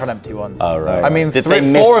 there's several empty ones. Oh, right. I mean, Did they 4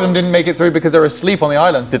 miss- of them didn't make it through because they were asleep on the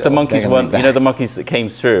island. Did the still. monkeys They're gonna one? be You know the monkeys that came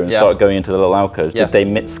through and Yeah. started going into the little alcoves. Yeah. Did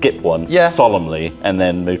they skip one Yeah. solemnly and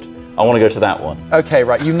then moved? I want to go to that one. Okay,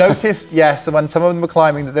 right. You noticed, yes, when some of them were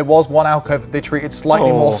climbing, that there was one alcove that they treated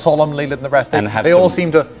slightly more solemnly than the rest. And had They all some-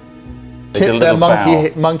 seemed to did a tip their little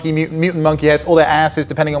mutant monkey heads, or their asses,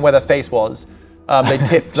 depending on where their face was. They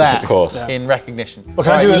tipped that course. in recognition. Well,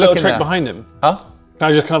 can I Right, do you a little look in trick there. behind him? Huh? Can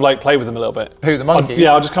I just kind of like play with him a little bit? Who, the monkeys?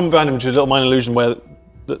 Yeah, I'll just come behind him to a little minor illusion where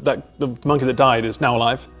the monkey that died is now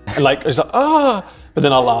alive. And like, it's like, but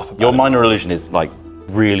then I'll laugh about Your it. minor illusion is like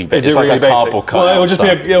really basic. Is It's it like really a basic? cardboard cutout. Well, stuff.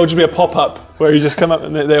 it'll just be a pop-up where you just come up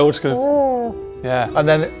and they all just kind of, yeah.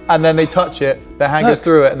 And then they touch it, their hand goes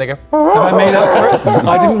through it, and they go, Have I made up for it?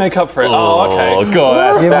 I didn't make up for it. Oh, okay. Oh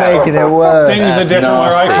god, You're making it worse. Things are different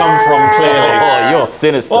where I nasty. come from, clearly. Oh, you're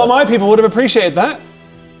sinister. Well, my people would have appreciated that.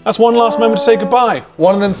 That's one last moment to say goodbye.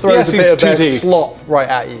 one of them throws Yes, a he's bit of their 2D. slop right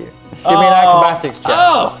at you. Give me an acrobatics check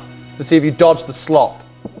to see if you dodge the slop.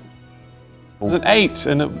 There's an 8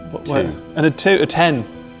 and a 10.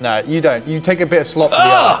 No, you don't. You take a bit of slop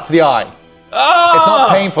to the eye. It's not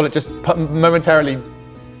painful, it just momentarily. And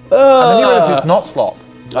then you realize it's not slop.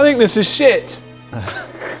 I think this is shit.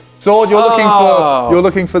 Sword, you're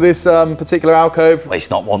looking for this particular alcove.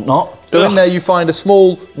 Waste not, want not. So in there you find a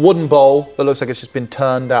small wooden bowl that looks like it's just been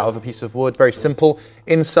turned out of a piece of wood. Very simple.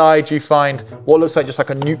 Inside you find what looks like just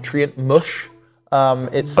like a nutrient mush.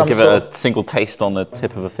 It's some Give sort it a single taste on the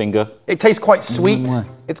tip of a finger. It tastes quite sweet.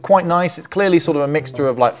 It's quite nice. It's clearly sort of a mixture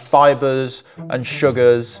of like fibers and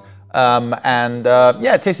sugars.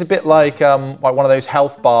 It tastes a bit like one of those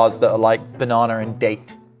health bars that are like banana and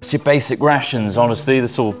date. It's your basic rations, honestly.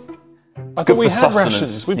 This all. I thought we had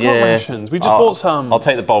rations. We've got rations. We just bought some. I'll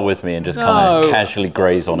take the bowl with me and just kind of casually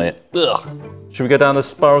graze on it. Ugh. Should we go down the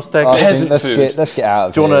spiral I staircase? think Peasant let's food. Let's get out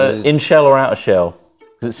of Do you here. want to in shell or out of shell?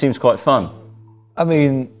 Because it seems quite fun. I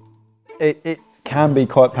mean, can be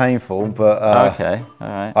quite painful, but Okay, all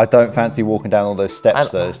right. I don't fancy walking down all those steps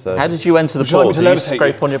though. So How did you enter the you like pool? me to Did you levitate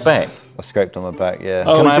scrape you? on your back? I scraped on my back. Yeah.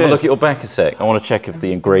 Oh, Can we I have a did. look at your back a sec? I want to check if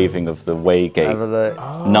the engraving of the Waygate Have a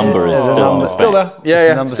look. number is the still on number's the Still back. there. Yeah,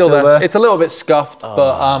 yeah, number still still there. there? It's a little bit scuffed,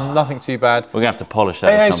 but nothing too bad. We're gonna have to polish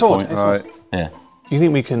that Hey, at some point. hey, sword. Right. Yeah. Do you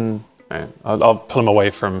think we can? I'll pull him away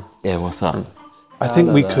from. Yeah. What's up? I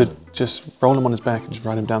think we could just roll him on his back and just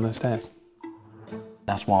ride him down those stairs.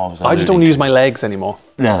 That's why I was. I just don't want to use my legs anymore.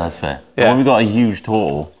 No, that's fair. Yeah. When we got a huge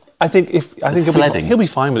turtle. I think sledding. he'll be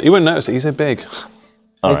fine with it. He won't notice it. He's so big.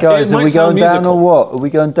 Hey guys, It are might we sound going down musical. or what? Are we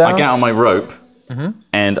going down? I get on my rope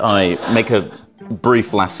and I make a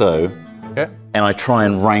brief lasso Okay. and I try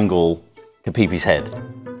and wrangle Kapipi's head.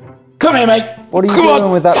 Come here, mate. What are you Come doing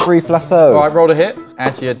on. with that brief lasso? All right, roll a hit.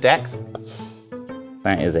 Add to your dex.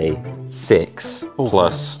 That is a 6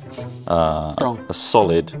 plus Strong. a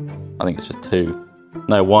solid. I think it's just 2.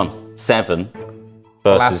 No, 1. 7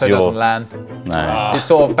 versus Lasso your. doesn't land. No. It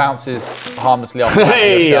sort of bounces harmlessly off the back of your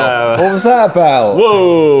Hey. shell. What was that about?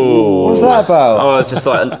 Whoa. What was that about? Oh, it's just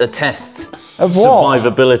like a test. Of what?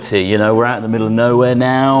 Survivability, you know, we're out in the middle of nowhere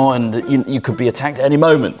now and you could be attacked at any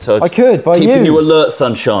moment. So I could, by keeping you. you alert,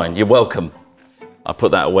 sunshine. You're welcome. I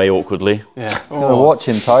put that away awkwardly. Yeah. Gonna watch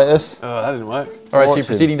him, Titus. Oh, that didn't work. All right, so you're Watching.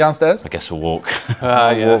 proceeding downstairs? I guess we'll walk.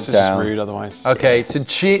 Yeah, this is just down. rude otherwise. Okay, to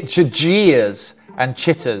jeers and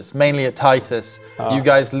chitters, mainly at Titus, you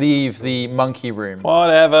guys leave the monkey room.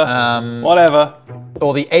 Whatever. Whatever.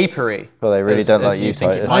 Or the apiary. Well, they really as- don't as like you,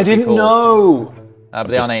 think it Titus. might I be didn't called. know. But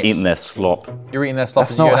they aren't apes. Eating their slop. You're eating their slop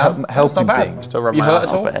That's as you go not down. help- That's not helping bad. things. Still rub You my hurt hand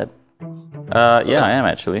at all? Not bad. Yeah, I am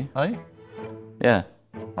actually. Are you? Yeah.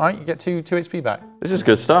 All right, you get two HP back. This is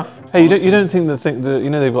good stuff. Hey, you don't think the you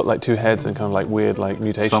know they've got like 2 heads and kind of like weird like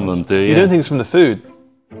mutations. Some of them do, You yeah. don't think it's from the food,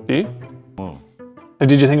 do you? Whoa. And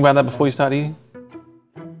did you think about that before you started eating?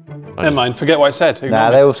 Never mind. Forget what I said. Ignore Nah,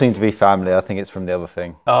 me. they all seem to be family. I think it's from the other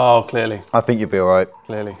thing. Oh, clearly, I think you'll be all right.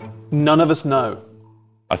 clearly. None of us know.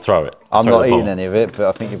 I throw it. I'm Throw not the bowl. eating any of it, but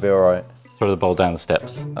I think you'll be all right. Throw the bowl down the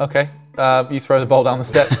steps. Okay. You throw the bowl down the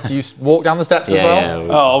steps. Do you walk down the steps as well? Yeah.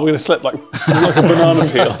 Oh, we're gonna slip like a banana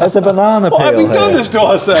peel. There's a banana peel Why have we done here. this to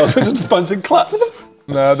ourselves? We're just a bunch of cluts.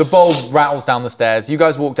 No, the bowl rattles down the stairs. You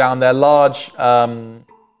guys walk down. They're large,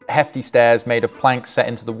 hefty stairs made of planks set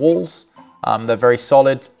into the walls. They're very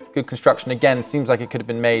solid, good construction. Again, seems like it could have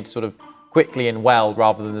been made sort of quickly and well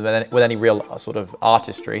rather than with any real sort of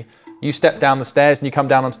artistry. You step down the stairs and you come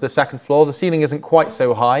down onto the second floor. The ceiling isn't quite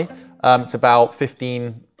so high. It's about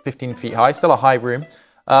 15 feet high, still a high room.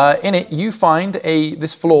 In it, you find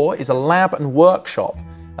this floor is a lab and workshop.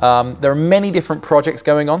 There are many different projects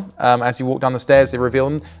going on. As you walk down the stairs, they reveal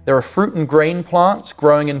them. There are fruit and grain plants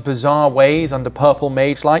growing in bizarre ways under purple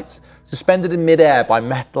mage lights, suspended in midair by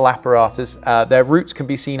metal apparatus. Their roots can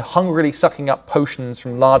be seen hungrily sucking up potions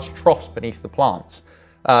from large troughs beneath the plants.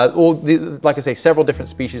 Like I say, several different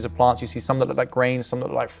species of plants. You see some that look like grains, some that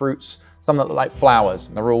look like fruits, some that look like flowers,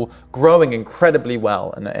 and they're all growing incredibly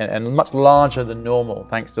well and much larger than normal,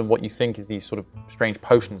 thanks to what you think is these sort of strange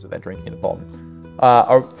potions that they're drinking at the bottom.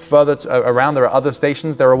 Further around, there are other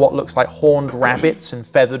stations. There are what looks like horned rabbits and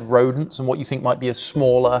feathered rodents, and what you think might be a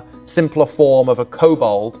smaller, simpler form of a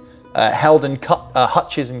kobold, held in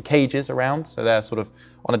hutches and cages around. So they're sort of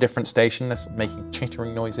on a different station. They're sort of making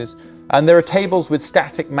chittering noises. And there are tables with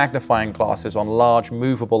static magnifying glasses on large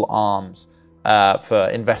movable arms for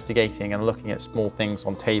investigating and looking at small things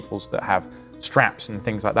on tables that have straps and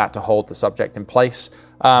things like that to hold the subject in place.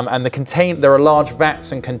 And there are large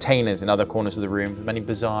vats and containers in other corners of the room with many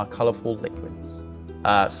bizarre, colourful liquids.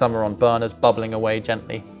 Some are on burners, bubbling away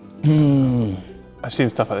gently. I've seen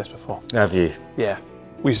stuff like this before. Have you? Yeah,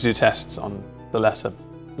 we used to do tests on the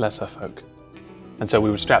lesser folk, and so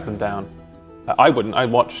we would strap them down. I wouldn't. I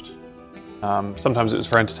watched. Sometimes it was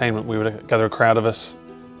for entertainment. We would gather a crowd of us,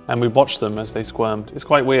 and we'd watch them as they squirmed. It's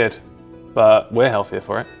quite weird, but we're healthier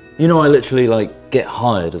for it. You know, I literally like get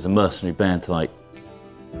hired as a mercenary band to like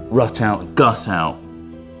gut out,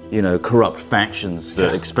 you know, corrupt factions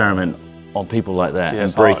that experiment on people like that Yeah, and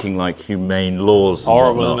it's breaking like humane laws. And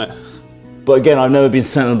Horrible, whatnot. isn't it? But again, I've never been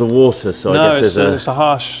sent underwater, so I No, guess it's a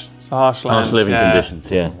harsh land. harsh living yeah.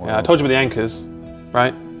 conditions. Yeah. Yeah, I told you about the anchors,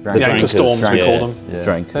 right? The anchor Drankers, storms, we call yes, them. Yeah.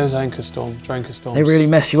 Drankers. Those anchor storms. They really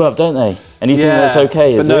mess you up, don't they? And you think Yeah, that's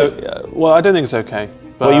okay, is but it? no, well, I don't think it's okay.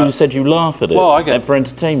 But Well, you said you laugh at it. Well, I get- and for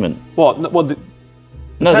entertainment. what? No, the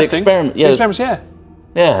No, the testing? experiment. The Yeah. experiments, yeah.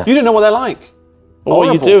 Yeah. You don't know what they're like. What are you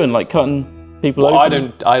Horrible. doing? Like cutting people Well,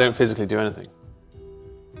 open? I don't physically do anything.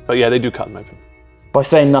 But yeah, they do cut them open. By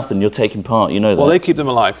saying nothing, you're taking part. You know that. Well, they keep them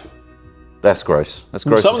alive. That's gross. That's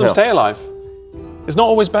gross. Some as of them hell. stay alive. It's not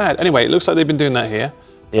always bad. Anyway, it looks like they've been doing that here.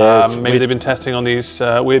 Yeah, Maybe they've been testing on these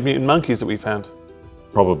weird mutant monkeys that we found.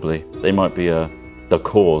 probably. They might be the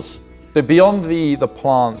cause. So beyond the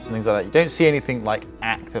plants and things like that, you don't see anything like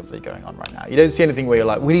actively going on right now. You don't see anything where you're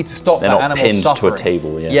like, we need to stop They're that not animal pinned suffering. to a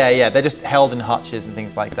table, yeah. Yeah, they're just held in hutches and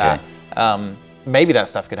things like that. Maybe that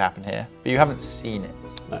stuff could happen here, but you haven't seen it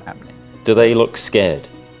happening. Do they look scared?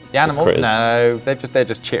 The animals? critters? No, they're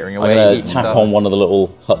just chittering I'm away, gonna eating tap stuff. on one of the little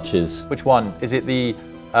hutches. Which one? Is it the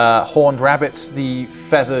horned rabbits, the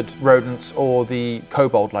feathered rodents, or the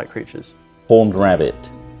kobold-like creatures? Horned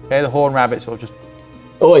rabbit. Okay, the horned rabbit sort of just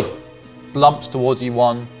Oi! lumps towards you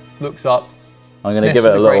one, looks up. I'm going to sniffs give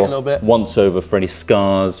at it a the grate little, bit. once over for any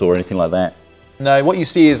scars or anything like that. No, what you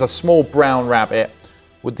see is a small brown rabbit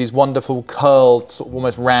with these wonderful curled, sort of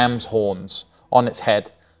almost ram's horns on its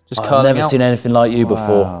head. Just I've curling never out. seen anything like you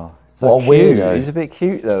before. Wow. So What a cute. weirdo. He's a bit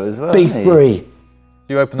cute though as well. Be isn't he? free.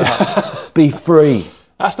 You open the hutch. Be free.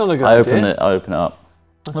 That's not a good I idea. open it up.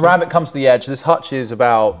 The rabbit comes to the edge. This hutch is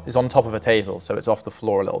on top of a table, so it's off the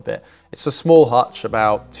floor a little bit. It's a small hutch,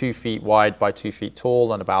 about 2 feet wide by 2 feet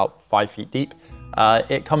tall and about 5 feet deep.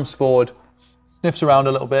 It comes forward, sniffs around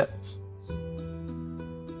a little bit,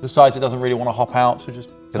 decides it doesn't really want to hop out, so just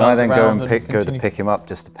Can I turns then go around and go to continue. pick him up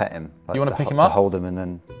just to pet him? Like, You wanna pick him to up? hold him and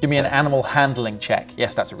then. Give me an animal handling check.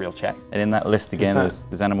 Yes, that's a real check. And in that list again, that-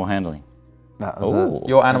 there's animal handling. That was, Oh,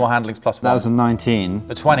 Your animal handling's +1. that was a 19.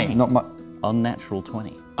 A 20. Not much. unnatural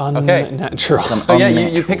 20. Okay. Unnatural. So yeah,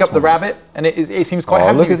 you pick up the rabbit, and it seems quite Oh,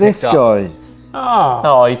 happy look to at be this, picked up. guys.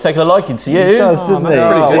 Oh, he's taking a liking to you. He does, doesn't he? that's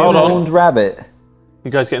pretty good. Oh, Hold on. horned rabbit. You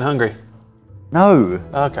guys getting hungry? No.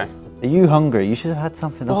 Okay. Are you hungry? You should have had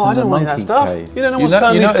something up Oh, in I the don't want monkey that stuff. cave. You don't know You what's know-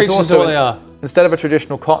 turning you these notice creatures into also what they are. Instead of a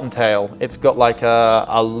traditional cottontail, it's got like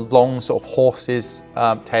a long sort of horse's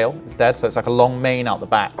tail instead. So it's like a long mane out the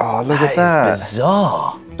back. Oh, look at That that. is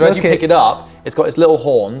bizarre. So as you look pick it up, it's got its little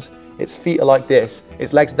horns, its feet are like this,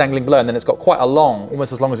 its legs are dangling below, and then it's got quite a long,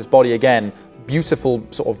 almost as long as its body again, beautiful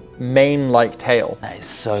sort of mane-like tail. That is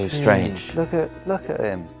so strange. Look at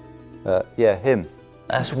him. Yeah, him.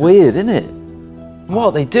 That's weird, isn't it? What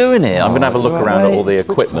are they doing here? I'm going to have a look around at all the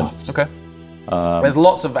equipment. Okay. There's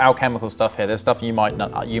lots of alchemical stuff here. There's stuff you might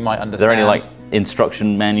understand. Are there any like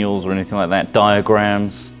instruction manuals or anything like that?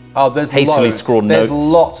 Diagrams? Oh, there's hastily loads. scrawled There's notes?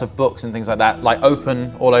 lots of books and things like that, like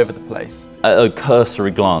open all over the place. A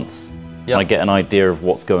cursory glance. Yep. I get an idea of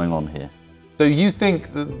what's going on here. So you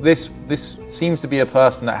think that this seems to be a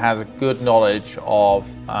person that has a good knowledge of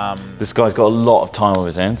This guy's got a lot of time on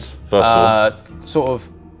his hands, first of all. sort of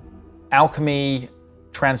alchemy,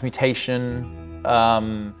 transmutation,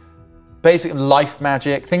 basic life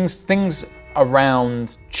magic, things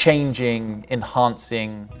around changing,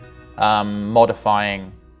 enhancing,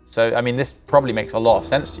 modifying. So I mean, this probably makes a lot of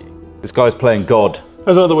sense to you. This guy's playing God.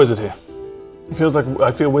 There's another wizard here. It feels like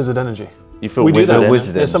I feel wizard energy. You feel We do wizard that. in it?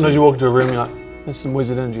 Wizard Yeah, energy. sometimes you walk into a room, you're like, there's some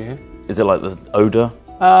wizard energy here. Is it like the odor?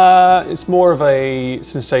 It's more of a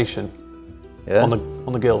sensation Yeah.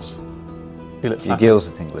 on the gills. Feel it Your flapping. gills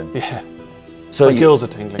are tingling. Yeah, So my gills are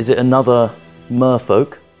tingling. Is it another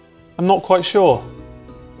merfolk? I'm not quite sure.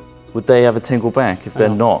 Would they have a tingle back if they're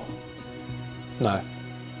Oh. not? No,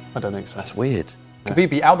 I don't think so. That's weird.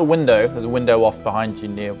 Kapipi, out the window, there's a window off behind you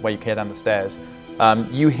near where you came down the stairs.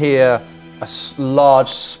 You hear a large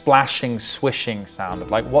splashing, swishing sound of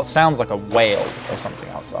like what sounds like a whale or something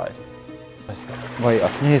outside. Wait, I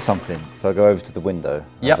can hear something. So I go over to the window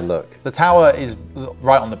and have a look. The tower is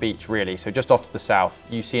right on the beach, really. So just off to the south,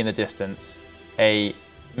 you see in the distance a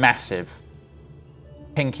massive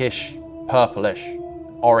pinkish, purplish,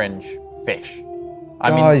 orange fish. I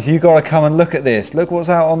mean, Guys, you got to come and look at this. Look what's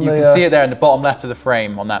out on you the. can see it there in the bottom left of the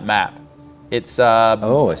frame on that map. It's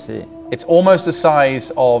Oh, I see. it's almost the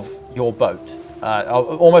size of your boat.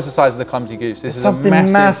 Almost the size of the Clumsy Goose. This is Something a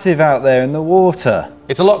massive out there in the water.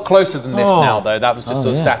 It's a lot closer than this Oh. now, though. That was just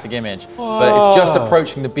sort of static image. But it's just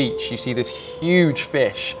approaching the beach. You see this huge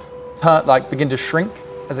fish begin to shrink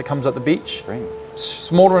as it comes up the beach. Shrink.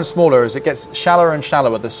 Smaller and smaller as it gets shallower and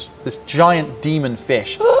shallower. This giant demon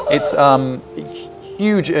fish. It's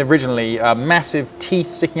huge originally, massive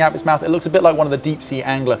teeth sticking out of its mouth. It looks a bit like one of the deep sea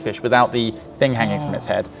anglerfish without the thing hanging from its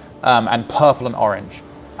head, and purple and orange.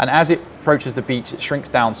 And as it approaches the beach, it shrinks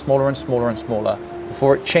down smaller and smaller and smaller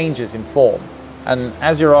before it changes in form. And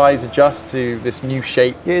as your eyes adjust to this new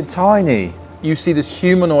shape, You're tiny. you see this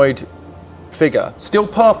humanoid figure, still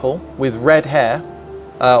purple with red hair,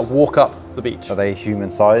 walk up the beach. Are they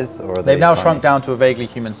human size or are they? They've now tiny? shrunk down to a vaguely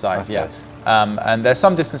human size, Okay. yeah. And they're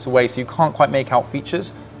some distance away, so you can't quite make out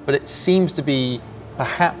features, but it seems to be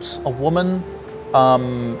perhaps a woman,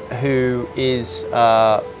 who is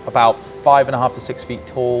about 5.5 to 6 feet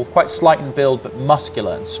tall, quite slight in build, but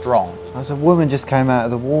muscular and strong. As a woman just came out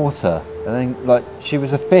of the water, and then like she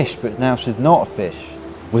was a fish, but now she's not a fish.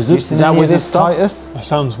 Wizard? Is that wizard stuff? Titus? That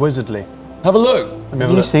sounds wizardly. Have a look.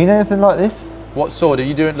 Have you seen anything like this? What sword? Are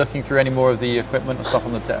you looking through any more of the equipment or stuff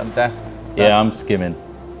on the desk? Yeah, I'm skimming.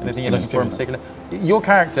 Anything you're looking for in particular? Your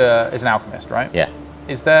character is an alchemist, right? Yeah.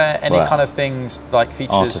 Is there any Right. kind of things like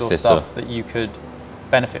features or Artificer. stuff that you could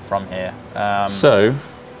benefit from here? So,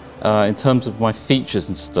 in terms of my features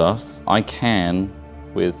and stuff, I can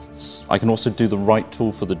also do the right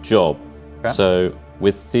tool for the job. Okay. So,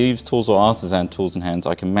 with thieves' tools or artisan tools in hands,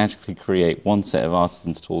 I can magically create one set of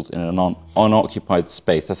artisan's tools in an unoccupied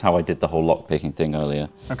space. That's how I did the whole lockpicking thing earlier.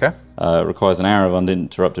 Okay. It requires an hour of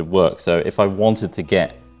uninterrupted work. So, if I wanted to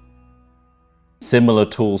get similar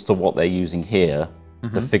tools to what they're using here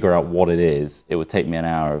to figure out what it is, it would take me an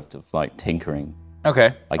hour of like tinkering.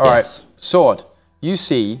 Okay. I All right. guess. Sword. You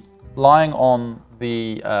see, lying on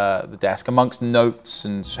the desk, amongst notes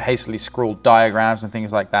and hastily scrawled diagrams and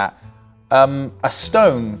things like that, a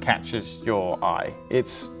stone catches your eye. It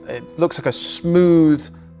looks like a smooth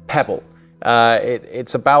pebble.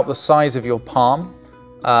 It's about the size of your palm,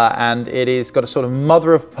 and it is got a sort of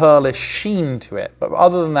mother of pearlish sheen to it. But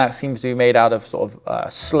other than that, it seems to be made out of sort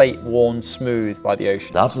of slate worn smooth by the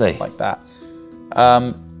ocean. Lovely. Like that.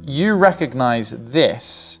 You recognize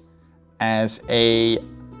this as a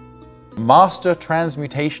master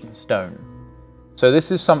transmutation stone. So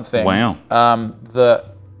this is something Wow. that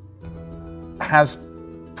has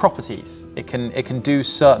properties. It can do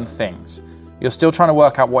certain things. You're still trying to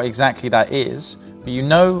work out what exactly that is, but you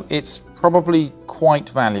know it's probably quite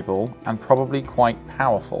valuable and probably quite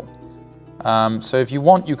powerful. So if you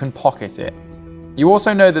want, you can pocket it. You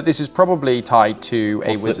also know that this is probably tied to a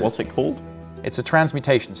wizard. What's it called? It's a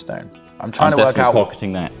transmutation stone. I'm trying to work definitely out.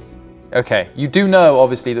 pocketing that. Okay, you do know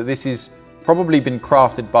obviously that this is probably been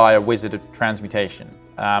crafted by a wizard of transmutation,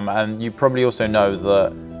 and you probably also know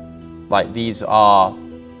that like these are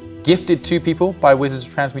gifted to people by wizards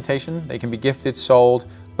of transmutation. They can be gifted, sold,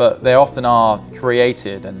 but they often are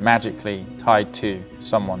created and magically tied to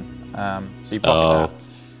someone. So you pocket that.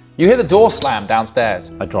 You hear the door slam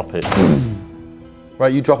downstairs. I drop it.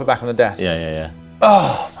 Right, you drop it back on the desk. Yeah.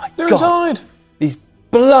 Oh my They're God. inside. These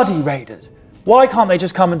bloody raiders. Why can't they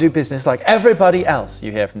just come and do business like everybody else?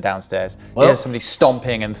 You hear from downstairs. You hear somebody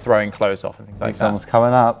stomping and throwing clothes off and things like that. Someone's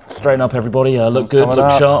coming up. Straighten up, everybody. Look good, coming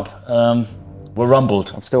look up. sharp. We're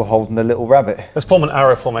rumbled. I'm still holding the little rabbit. Let's form an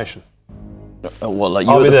arrow formation. What, like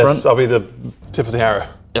you I'll at be the this. front? I'll be the tip of the arrow.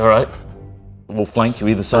 All right. We'll flank you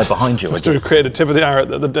either side behind you. So we've created a tip of the arrow at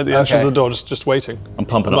the entrance of the door, just waiting. I'm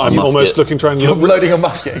pumping up I'm my musket. almost looking, trying to You're look, loading a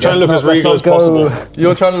musket. trying to look as Let's regal not as go. possible.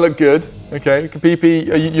 You're trying to look good. Okay.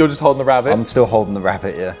 PP, you're just holding the rabbit. I'm still holding the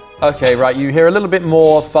rabbit, yeah. Okay, right. You hear a little bit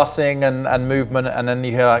more fussing and movement, and then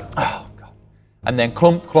you hear like, oh God. And then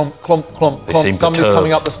clump, clump, clump, clump, They clump. seem Somebody's perturbed.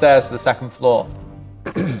 coming up the stairs to the second floor.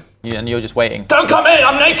 And you're just waiting. Don't come in,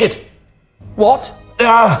 I'm naked! What?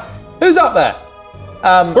 Ah, Who's up there?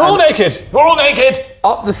 We're all naked. we're all naked!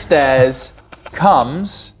 Up the stairs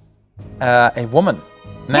comes a woman.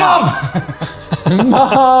 Now,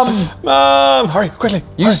 Mum! Hurry, quickly.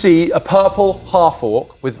 You see a purple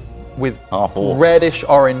half-orc with Half-orc.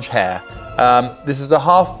 reddish-orange hair. This is a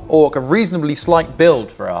half-orc, a reasonably slight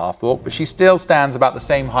build for a half-orc, but she still stands about the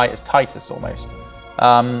same height as Titus, almost.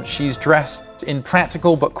 She's dressed in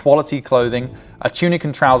practical but quality clothing, a tunic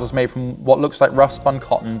and trousers made from what looks like rough-spun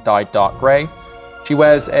cotton dyed dark grey. She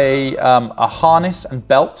wears a harness and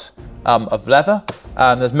belt of leather.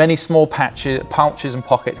 There's many small pouches and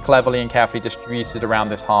pockets cleverly and carefully distributed around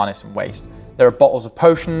this harness and waist. There are bottles of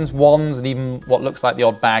potions, wands, and even what looks like the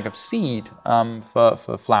odd bag of seed for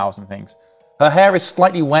flowers and things. Her hair is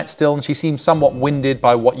slightly wet still, and she seems somewhat winded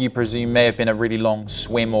by what you presume may have been a really long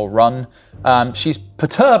swim or run. She's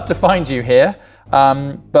perturbed to find you here,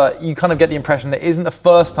 but you kind of get the impression that it isn't the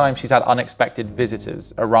first time she's had unexpected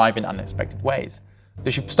visitors arrive in unexpected ways. So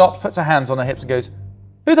she stops, puts her hands on her hips and goes,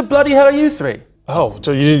 "Who the bloody hell are you three?" Oh,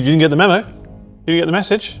 so you didn't get the memo? You didn't get the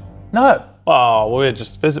message? No. Oh, well,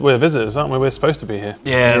 we're visitors, aren't we? We're supposed to be here.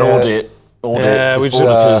 Yeah, an audit. Yeah, we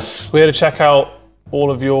auditors. we had to check out all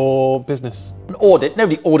of your business. An audit?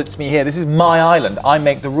 Nobody audits me here. This is my island. I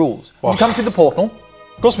make the rules. You come through the portal.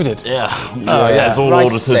 Of course we did. Yeah, yeah. as all Right,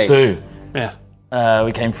 auditors safe. do. Yeah.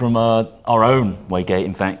 We came from our own waygate,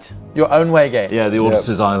 in fact. Your own waygate. Yeah, the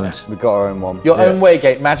Auditor's Island. We got our own one. Your own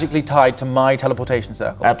waygate magically tied to my teleportation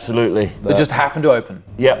circle. Absolutely. That just happened to open.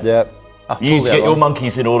 Yep. Yep. I'll You need pull to the get other your one.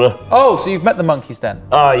 monkeys in order. Oh, so you've met the monkeys then?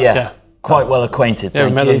 Oh, yeah. Yeah. Quite well acquainted, Yeah, we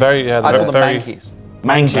thank met you. them very, I call them very, mankeys.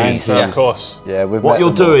 Mankeys. Yeah, of course. Yeah, we've What met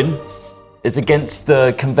you're them all. doing is against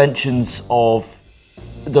the conventions of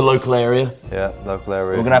the local area. Yeah, local area.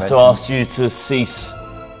 We're going to have to ask you to cease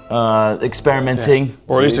experimenting.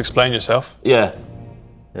 Or at least explain yourself. Yeah.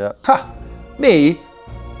 Yeah. Ha! Me?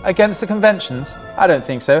 Against the conventions? I don't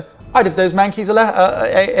think so. I did those Mankeys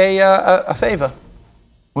a favour.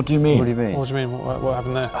 What do you mean? What do you mean? What do you mean? What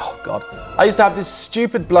happened there? Oh, God. I used to have this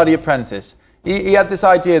stupid bloody apprentice. He had this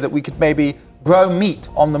idea that we could maybe grow meat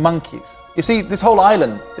on the monkeys. You see, this whole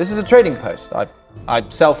island, this is a trading post. I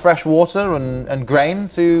sell fresh water and grain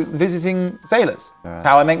to visiting sailors. That's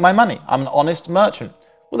how I make my money. I'm an honest merchant,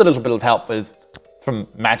 with a little bit of help from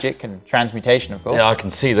magic and transmutation, of course. Yeah, I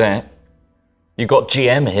can see that. You got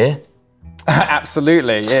GM here.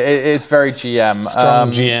 Absolutely. It's very GM.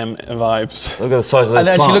 Strong GM vibes. Look at the size of those And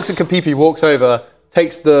then she plants. looks at Kapipi, walks over,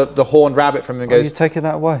 takes the horned rabbit from him and Are you goes, taking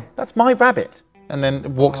that away? "That's my rabbit." And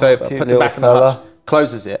then walks over, cute puts it back in the little hutch, fella.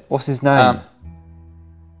 closes it. What's his name?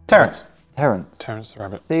 Terence. Terence. Terence the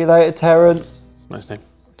rabbit. See you later, Terence. Nice name.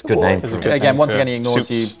 It's a good name for him. Again, once again, he ignores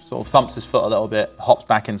you, Suits. sort of thumps his foot a little bit, hops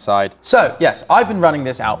back inside. So, yes, I've been running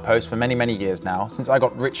this outpost for many, many years now, since I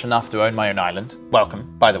got rich enough to own my own island.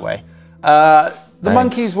 Welcome, by the way. The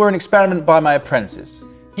monkeys were an experiment by my apprentice.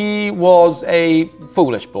 He was a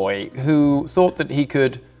foolish boy who thought that he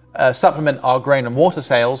could supplement our grain and water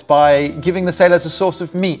sales by giving the sailors a source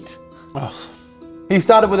of meat. He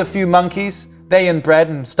started with a few monkeys. They inbred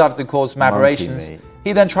and started to cause some aberrations. meat.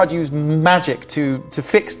 He then tried to use magic to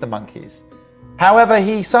fix the monkeys. However,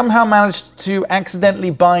 he somehow managed to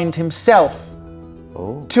accidentally bind himself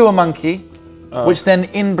to a monkey, which then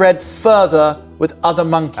inbred further with other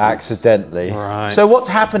monkeys. Accidentally. Right. So what's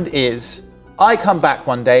happened is, I come back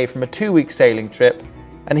one day from a 2-week sailing trip,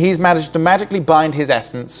 and he's managed to magically bind his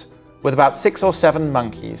essence with about 6 or 7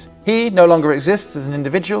 monkeys. He no longer exists as an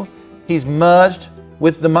individual. He's merged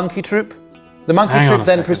with the monkey troop. The monkey Hang on troop a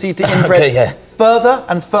then second. proceed to inbred Okay, yeah. further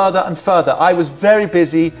and further and further. I was very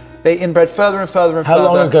busy. They inbred further and further and How further.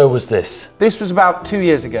 long ago was this? This was about 2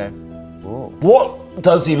 years ago. What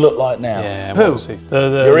does he look like now? Yeah, Who? what was he?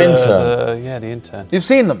 Your intern. Yeah, the intern. You've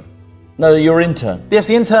seen them. No, your intern. Yes,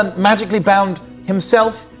 the intern magically bound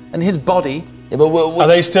himself and his body. Yeah, but Are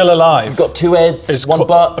they still alive? He's got 2 heads, Is 1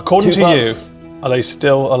 butt, according 2 to butts. you, are they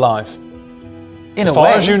still alive? In As a far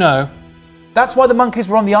way. as you know, That's why the monkeys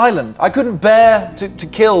were on the island. I couldn't bear to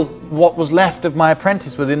kill what was left of my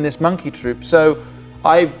apprentice within this monkey troop, so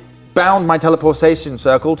I bound my teleportation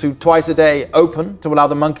circle to twice a day open to allow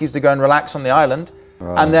the monkeys to go and relax on the island.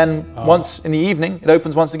 And then once in the evening, it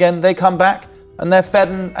opens once again, they come back and they're fed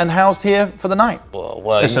and housed here for the night. Well,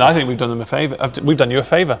 listen, I think we've done them a favour. We've done you a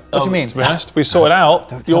favour. What do you mean? To be honest, we sorted out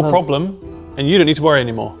your tell them. problem, and you don't need to worry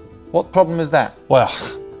anymore. What problem is that? Well,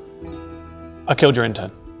 I killed your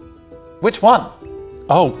intern. Which one?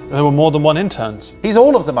 Oh, there were more than one interns. He's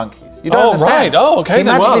all of the monkeys. You don't Oh, understand. right. Oh, okay, He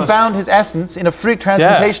then, magically well, bound his essence in a freak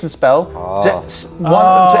transmutation spell to every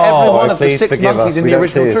Sorry, one of the please 6 forgive monkeys us. in We the don't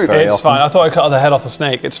original see this troop. very It's often. fine. I thought I cut the head off the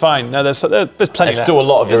snake. It's fine. No, there's plenty There's left. still a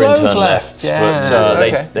lot of your There's intern loads left, Yeah. but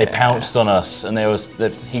Okay. they pounced on us, and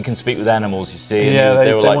he can speak with animals. You see, and Yeah,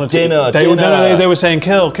 they were like wanted to- dinner. They were saying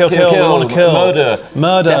kill. We want to kill. murder.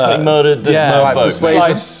 Definitely murdered the Yeah. folks.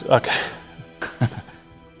 persuasion. Slice. Okay.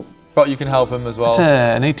 But you can help him as well.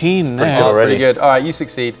 An 18 pretty there. good already. Pretty good. All right, you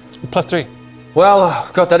succeed. +3. Well,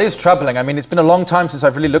 God, that is troubling. I mean, it's been a long time since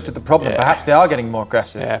I've really looked at the problem. Yeah. Perhaps they are getting more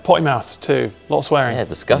aggressive. Yeah, potty mouths too. A lot of swearing. Yeah,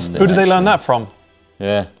 disgusting. Who did they learn actually. that from?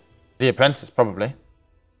 Yeah. The apprentice, probably.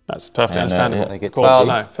 That's perfectly Yeah, no, understandable. yeah, they get Of course, Well-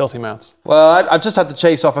 no, filthy mouths. Well, I've just had to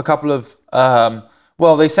chase off a couple of.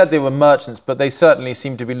 Well, they said they were merchants, but they certainly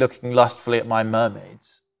seem to be looking lustfully at my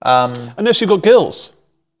mermaids. Unless you've got gills.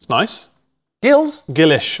 It's nice. Gills?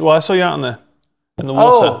 Gillish. Well, I saw you out in the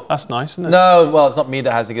water. Oh. That's nice, isn't it? No, well, it's not me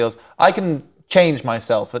that has the gills. I can change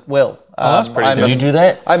myself at will. that's pretty I'm good. a- Can you do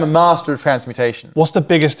that? I'm a master of transmutation. What's the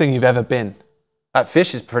biggest thing you've ever been? That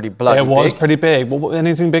fish is pretty bloody It was big. pretty big.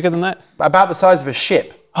 Anything bigger than that? About the size of a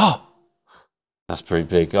ship. Oh, That's pretty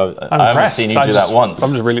big. I I'm haven't impressed. seen you I do just- that once.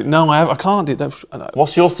 I'm just really no. I can't do that.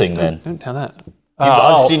 What's your thing then? Don't tell that.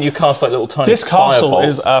 I've seen you cast like little tiny This castle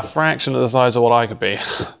fireballs. is a fraction of the size of what I could be.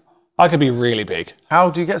 I could be really big. How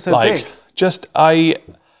do you get so Like big? just I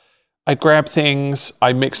grab things.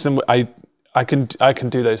 I mix them. I can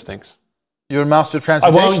do those things. You're a master of I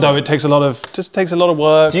transmutation. won't though. It takes a lot of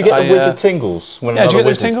work. Do you get the I, wizard tingles when Yeah, do you another get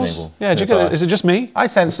those wizard's tingles? nibble? Yeah, do you get it? Is it just me? I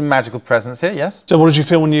sense some magical presence here, yes. So what did you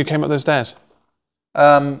feel when you came up those stairs?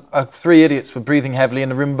 3 idiots were breathing heavily in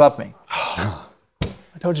the room above me.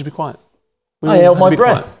 I told you to be quiet. We I all held had to my be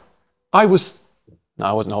breath. quiet.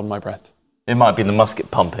 I wasn't holding my breath. It might be the musket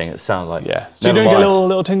pumping. It sounds like. Yeah. So you Never don't get mind.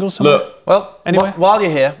 little tingles somewhere? Look. Well, Anyway. while you're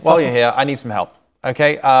here, I need some help.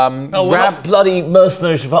 Okay. Oh, we're not bloody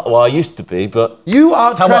mercenaries. Well, I used to be, but You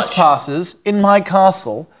are How much? trespassers in my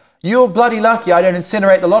castle. You're bloody lucky I don't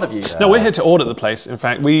incinerate the lot of you. No, we're here to audit the place. In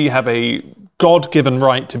fact, we have a God-given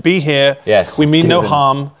right to be here. Yes. We mean no Given.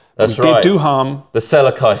 harm. That's we right. did do harm, the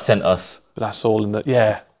Selakai sent us. but that's all in the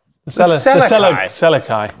The Selakai?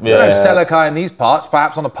 Selakai. There are no Selakai in these parts,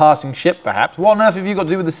 perhaps on a passing ship, perhaps. What on earth have you got to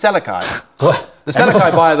do with the Selakai? The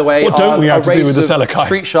Selakai, by the way, What don't are we have a to do race with the of Selakai?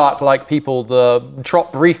 street shark-like people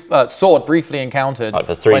the Sword briefly encountered Like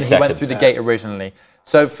for 3 when he went seconds. through the gate originally.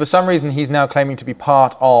 So for some reason, he's now claiming to be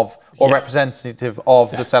part of or representative of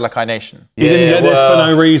the Selakai nation. You didn't get this for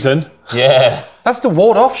no reason. Yeah. That's to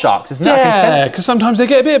ward off sharks, isn't it? I can Yeah, sense because sometimes they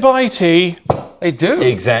get a bit bitey. they do.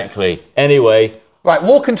 Exactly. Anyway, Right,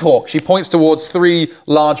 walk and talk. She points towards 3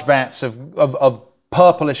 large vats of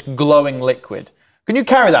purplish glowing liquid. Can you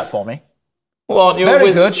carry that for me? well, aren't you Very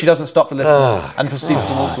always... good. She doesn't stop to listen and proceeds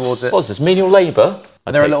to walk towards it. What's this, menial labour?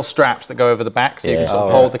 And there are little straps that go over the back, so you can sort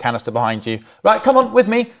of hold the canister behind you. Right, come on with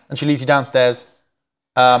me. And she leads you downstairs.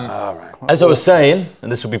 As I was saying,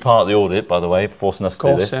 and this will be part of the audit, by the way, forcing us to do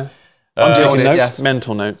Of course, this. yeah. I'm taking audit, notes, yes.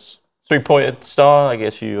 mental notes. 3-pointed star, I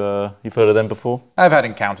guess you've heard of them before. I've had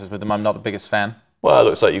encounters with them. I'm not the biggest fan. Well, it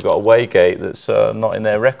looks like you've got a waygate that's not in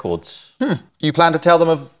their records. You plan to tell them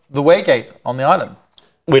of the waygate on the island?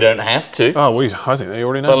 We don't have to, Oh, I think they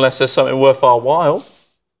already know. unless there's something worth our while.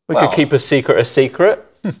 We Well- could keep a secret a secret.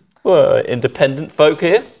 We're independent folk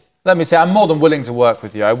here. Let me say, I'm more than willing to work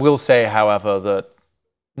with you. I will say, however, that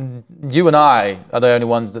you and I are the only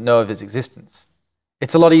ones that know of its existence.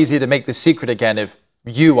 It's a lot easier to make this secret again if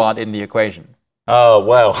you aren't in the equation. Oh,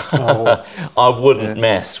 well. I wouldn't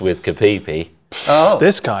mess with Kapipi. Oh,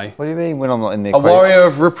 This guy. What do you mean when I'm not in the a equation? warrior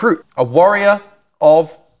of repute, a warrior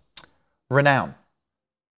of renown.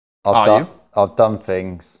 I've done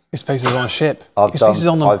things. His face is on a ship. I've His face is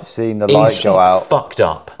on the... I've seen the light He's go out. fucked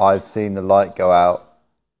up. I've seen the light go out.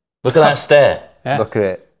 Look at that stare. Yeah. Look at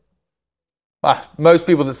it. Most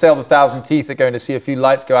people that sail the Thousand Teeth are going to see a few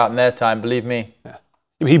lights go out in their time, believe me.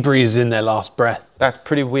 He breathes in their last breath. That's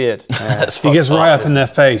pretty weird. That's He gets fucked right up in isn't their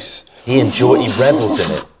face. it? He revels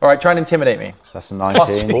in it. All right, try and intimidate me. That's a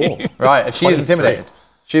Plus 19. 4. Right, and she is 23. intimidated.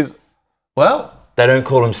 She's, well, They don't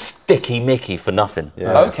call him Sticky Mickey for nothing.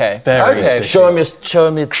 okay. Very okay. sticky. Show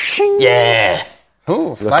him your... Yeah. Ooh,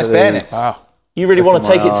 nice at bayonet. these. Wow. You really want to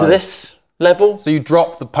at take my it to eyes. this level? So you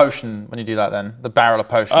drop the potion when you do that then, the barrel of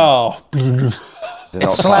potion. Oh, It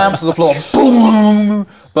slams to the floor, boom!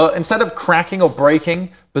 But instead of cracking or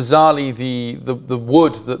breaking, bizarrely the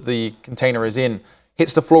wood that the container is in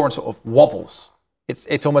hits the floor and sort of wobbles.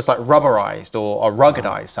 It's almost like rubberized or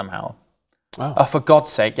ruggedized somehow. Wow. Oh, for God's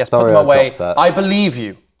sake, yes, put Sorry them I away. dropped that. I believe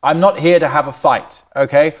you. I'm not here to have a fight,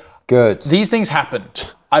 okay? Good. These things happen.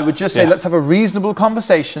 I would just say Yeah. let's have a reasonable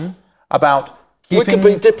conversation about We keeping could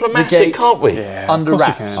be the diplomatic, gate can't we? yeah. under of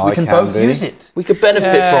course wraps. we We I can can both be. use it. We could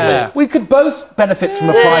benefit from Yeah. it. We could both benefit from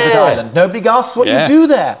a private island. Nobody asks what Yeah. you do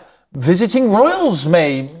there. Visiting royals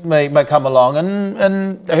may come along,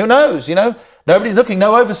 and who knows? You know, nobody's looking,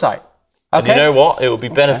 no oversight. Okay. And you know what? It would be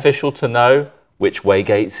beneficial to know which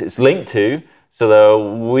waygates it's linked to, so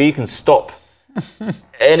that we can stop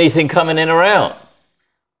anything coming in or out.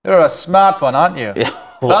 You're a smart one, aren't you?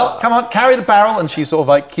 Well, come on, carry the barrel, and she sort of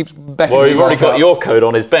like keeps beckoning. Well, you you've already back got up. your code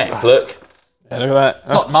on his back. Look. Yeah, look at that.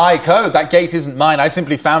 It's not my code. That gate isn't mine. I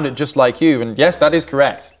simply found it just like you. And yes, that is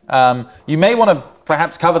correct. You may want to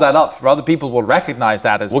perhaps cover that up, for other people will recognize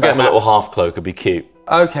that as We'll get him a little perhaps- half cloak. It'd be cute.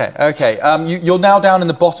 Okay. You're now down in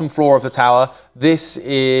the bottom floor of the tower. This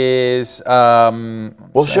is.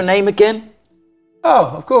 What's your name again? Oh,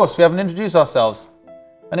 of course. We haven't introduced ourselves.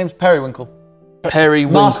 My name's Periwinkle. Perry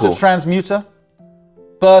Master Winkle. Transmuter.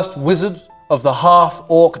 First wizard of the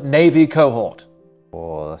Half-Orc Navy cohort.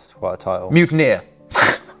 Oh, that's quite a title. Mutineer.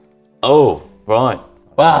 Oh, right.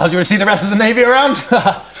 Well, do you want to see the rest of the Navy around?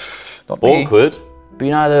 Not me. Awkward. But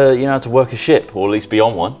you know how to work a ship, or at least be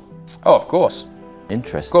on one. Oh, of course.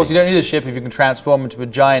 Interesting. Of course, you don't need a ship if you can transform into a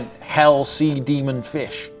giant hell sea demon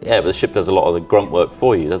fish. Yeah, but the ship does a lot of the grunt work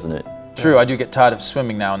for you, doesn't it? True, I do get tired of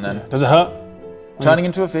swimming now and then. Does it hurt? Turning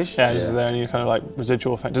into a fish? Yeah, is there any kind of like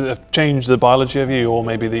residual effect? Does it change the biology of you, or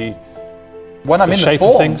maybe the... When I'm in the shape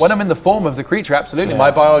of form, things? when I'm in the form of the creature, absolutely.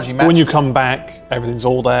 My biology matches. When you come back, everything's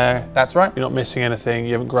all there. That's right. You're not missing anything.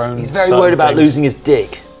 You haven't grown. He's very certain worried about things. losing his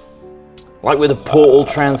dick. Like with a portal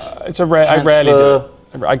It's a rare. I rarely do transfer.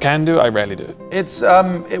 it. I can do it. I rarely do it. It's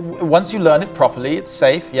once you learn it properly, it's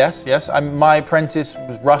safe. Yes. My apprentice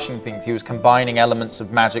was rushing things. He was combining elements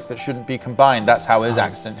of magic that shouldn't be combined. That's how his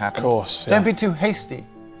accident happened. course, Don't yeah. be too hasty.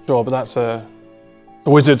 Sure, but that's a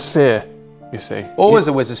wizard sphere, you see. Always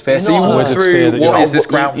a wizard's sphere. So you not a walk wizard's through, sphere that you're what not- is this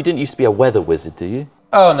ground? You didn't used to be a weather wizard, do you?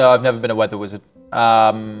 Oh no, I've never been a weather wizard.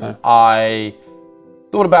 I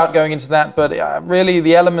thought about going into that, but really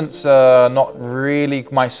the elements are not really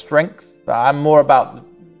my strength. I'm more about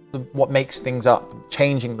what makes things up,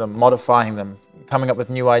 changing them, modifying them, coming up with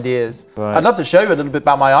new ideas. Right. I'd love to show you a little bit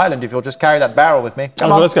about my island if you'll just carry that barrel with me.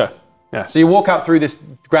 Come on. Let's go. Yes. So you walk out through this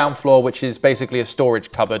ground floor, which is basically a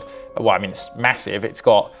storage cupboard. Well, I mean, it's massive. It's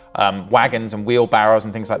got wagons and wheelbarrows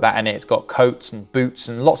and things like that in it. It's got coats and boots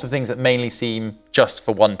and lots of things that mainly seem just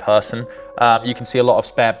for one person. You can see a lot of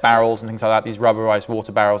spare barrels and things like that, these rubberized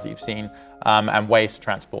water barrels that you've seen, and ways to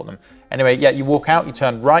transport them. Anyway, yeah, you walk out, you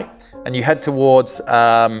turn right, and you head towards,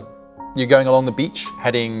 you're going along the beach,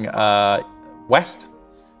 heading west.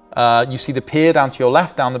 You see the pier down to your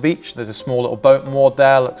left, down the beach. There's a small little boat moored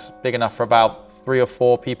there. Looks big enough for about 3 or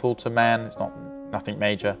 4 people to man. It's nothing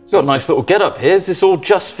major. You've got a nice little get up here. Is this all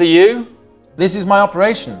just for you? This is my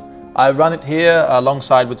operation. I run it here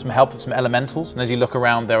alongside with some help of some elementals. And as you look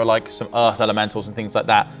around, there are like some earth elementals and things like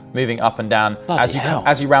that moving up and down. As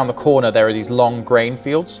you round the corner, there are these long grain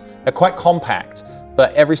fields. They're quite compact,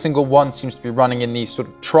 but every single one seems to be running in these sort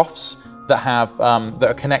of troughs that have that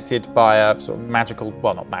are connected by a sort of magical,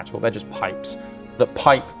 well, not magical, they're just pipes that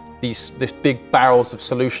pipe this big barrels of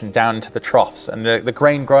solution down into the troughs. And the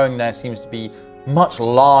grain growing there seems to be much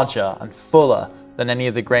larger and fuller than any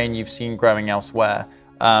of the grain you've seen growing elsewhere.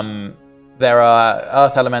 There are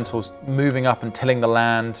earth elementals moving up and tilling the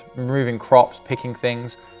land, moving crops, picking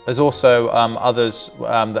things. There's also others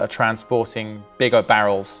that are transporting bigger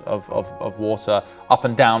barrels of water up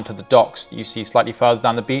and down to the docks that you see slightly further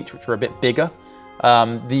down the beach, which are a bit bigger.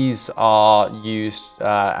 These are used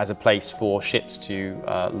as a place for ships to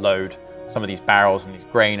load some of these barrels and these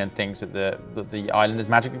grain and things that the island is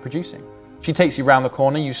magically producing. She takes you around the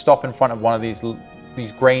corner. You stop in front of one of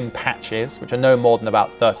these grain patches, which are no more than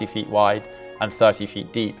about 30 feet wide and 30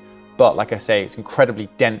 feet deep. But like I say, it's incredibly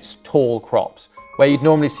dense, tall crops. Where you'd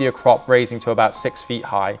normally see a crop raising to about 6 feet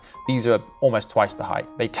high, these are almost twice the height.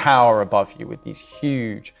 They tower above you with these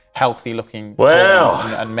huge, healthy-looking corn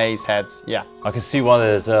and maize heads. Yeah, I can see why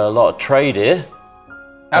there's a lot of trade here.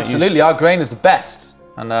 absolutely. Our grain is the best.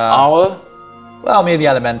 And well, me and the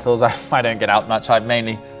elementals, I don't get out much. I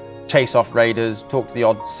mainly chase off raiders, talk to the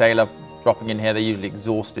odd sailor dropping in here. They're usually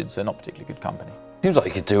exhausted, so not particularly good company. Seems like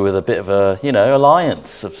you could do with a bit of a,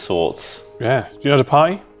 alliance of sorts. Yeah. Do you know how to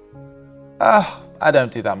party? I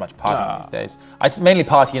don't do that much partying these days. I mainly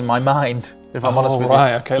party in my mind, if I'm honest with you.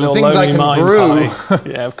 Right, okay. The things I can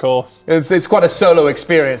brew. Yeah, of course. It's quite a solo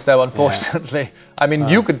experience, though, unfortunately. I mean,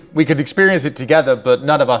 we could experience it together, but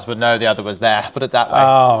none of us would know the other was there. Put it that way.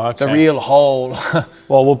 Oh, okay. It's a real hole.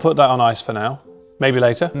 Well, we'll put that on ice for now. Maybe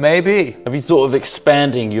later. Maybe. Have you thought of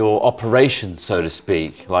expanding your operations, so to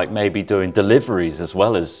speak? Like maybe doing deliveries as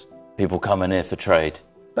well as people coming here for trade?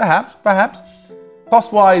 Perhaps.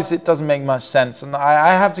 Cost-wise, it doesn't make much sense, and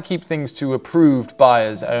I have to keep things to approved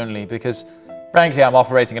buyers only because, frankly, I'm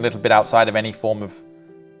operating a little bit outside of any form of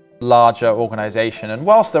larger organization. And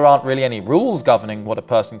whilst there aren't really any rules governing what a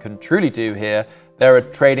person can truly do here, there are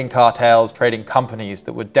trading cartels, trading companies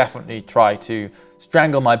that would definitely try to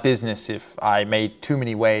strangle my business if I made too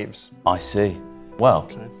many waves. I see. Well,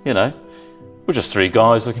 we're just 3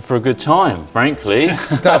 guys looking for a good time, frankly.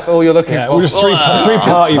 That's all you're looking for. We're just three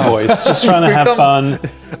party boys, just trying to have fun.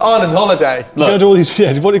 On holiday. Go to all these.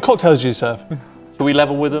 Yeah, what cocktails do you serve? Should we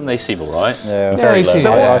level with them? They seem all right. Yeah, very low. low.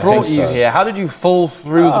 So Yeah, what brought you here? How did you fall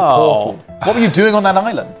through the portal? What were you doing on that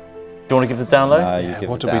island? Do you want to give the download?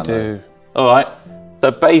 What did we do? All right.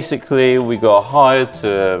 So basically, we got hired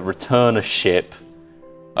to return a ship.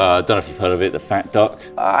 Don't know if you've heard of it, the Fat Duck.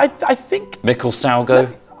 I think, Mikkel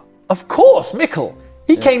Salgo. of course, Mikkel.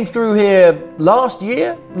 He came through here last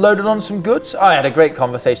year, loaded on some goods. I had a great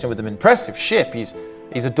conversation with him. Impressive ship. He's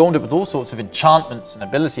adorned it with all sorts of enchantments and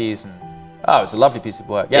abilities, and it's a lovely piece of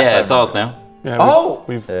work. Yes, Yeah, it's ours now. Yeah,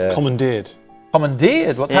 we've commandeered.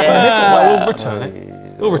 Commandeered. What's happened to Mikkel? Well, we'll return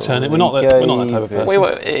it. We'll return it. We're not that type of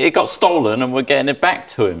person. It got stolen, and we're getting it back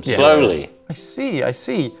to him slowly. I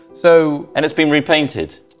see. So, And it's been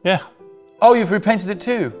repainted. Yeah. oh, you've repainted it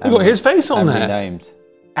too. We got his face on And there. renamed.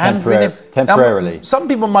 And Temporarily. Now, some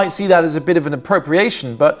people might see that as a bit of an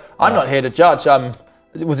appropriation, but I'm not here to judge.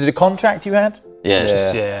 Was it a contract you had?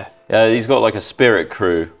 Yeah. Yeah. He's got like a spirit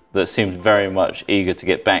crew that seemed very much eager to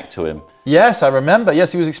get back to him. Yes, I remember.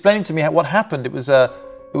 Yes, he was explaining to me what happened. It was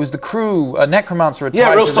the crew, a necromancer had Yeah,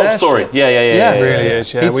 tied real to sob their story. ship. Yeah. Yes. It really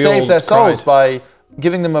is, yeah. He'd We saved all their souls cried. by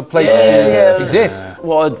giving them a place to exist.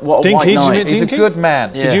 What a Dinky, white did you knight. meet He's a Dinky? good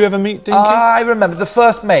man. Did you ever meet Dinky? I remember the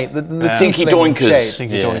first mate, the Dinky tiefling Doinkers. shade.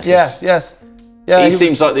 Dinky Doinkers. Yes, yes. Yeah, He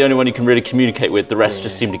seems like the only one you can really communicate with. The rest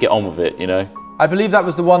just seem to get on with it, you know? I believe that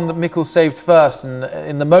was the one that Mikkel saved first, and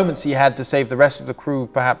in the moments he had to save the rest of the crew,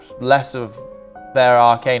 perhaps less of their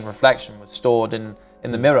arcane reflection was stored in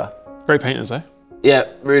the mirror. Great painters, eh? Yeah,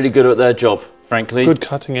 really good at their job, frankly. Good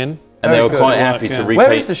cutting in. And they Very were good. quite Good happy work, to yeah. repaint.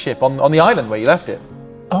 Where is the ship? On the island where you left it?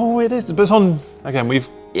 Oh, it is. But it's on. Again,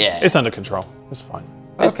 Yeah. It's under control. It's fine.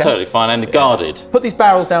 It's Okay. totally fine and guarded. Put these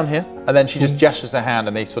barrels down here, and then she just gestures her hand,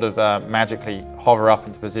 and they sort of magically hover up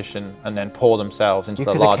into position, and then pour themselves into You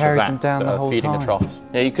the could've larger carried them vats down that the are whole feeding the time. troughs.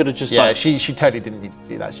 Yeah, you could have just Yeah, like, she totally didn't need to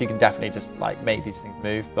do that. She can definitely just like make these things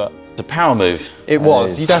move, but it's a power move. it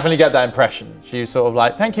was. is. You definitely get that impression. She was sort of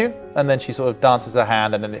like, thank you, and then she sort of dances her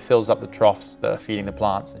hand, and then it fills up the troughs that are feeding the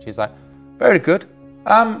plants, and she's like, very good.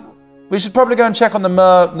 We should probably go and check on the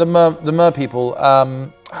mer people.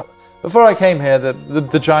 Before I came here,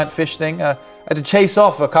 the giant fish thing, I had to chase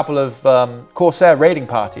off a couple of Corsair raiding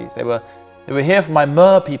parties. They were here for my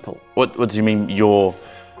mer people. What do you mean, your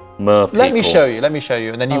mer people? Let me show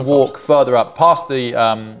you. And then you walk further up past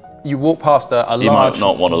the. You walk past a You large might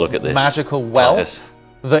not want to look at this. magical well Titus.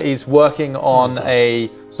 that is working on a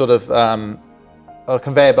sort of a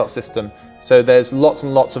conveyor belt system. So there's lots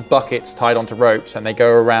and lots of buckets tied onto ropes, and they go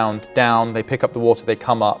around down. They pick up the water. They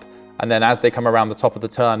come up. And then as they come around the top of the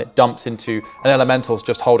turn, it dumps into an elemental's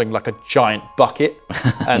just holding like a giant bucket.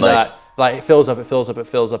 And Nice. like it fills up, it fills up, it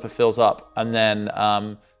fills up, it fills up. And then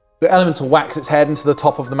the elemental whacks its head into the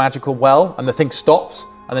top of the magical well, and the thing stops.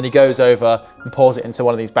 And then he goes over and pours it into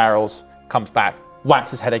one of these barrels, comes back, whacks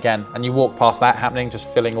his head again. And you walk past that happening,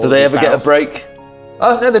 just filling all Do they these ever get a barrels. break?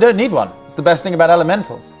 Oh, no, they don't need one. It's the best thing about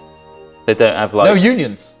elementals. They don't have like. No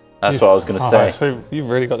unions. That's what I was going to Oh, say. so you've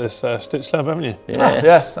really got this stitched up, haven't you? Yeah.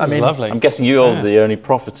 Yes, I This is mean, lovely. I'm guessing you're the only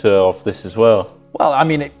profiter of this as well. well, I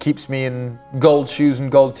mean, it keeps me in gold shoes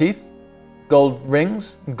and gold teeth, gold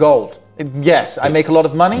rings, gold. Yes, I make a lot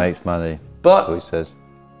of money, Makes money. but What he says.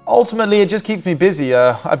 ultimately it just keeps me busy.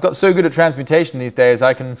 I've got so good at transmutation these days,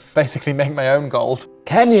 I can basically make my own gold.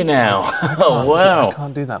 Can you now? Oh, wow. I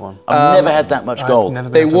can't do that one. I've never had that much gold. Never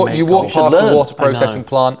They been able to walk, make you walk gold. past the learn. water I know. processing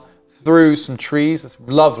plant, through some trees. It's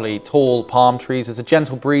lovely, tall palm trees. There's a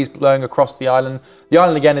gentle breeze blowing across the island. The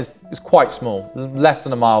island again is quite small, less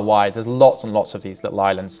than a mile wide. There's lots and lots of these little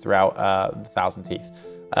islands throughout the Thousand Teeth.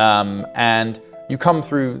 And you come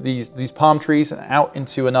through these palm trees and out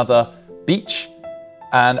into another beach,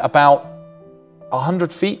 and about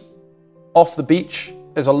 100 feet off the beach,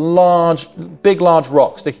 there's a big large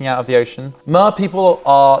rock sticking out of the ocean. Mer people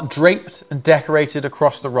are draped and decorated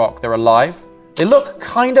across the rock. They're alive. They look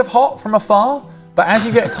kind of hot from afar, but as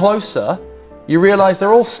you get closer, you realize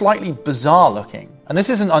they're all slightly bizarre looking. And this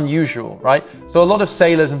isn't unusual, right? So a lot of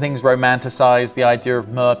sailors and things romanticize the idea of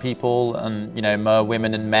mer people and, mer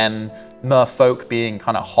women and men, mer folk being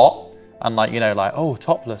kind of hot and like, oh,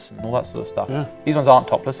 topless and all that sort of stuff. Yeah. These ones aren't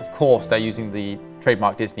topless. Of course, they're using the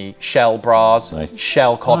trademark Disney shell bras, Nice.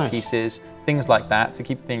 shell cod Nice. pieces, things like that to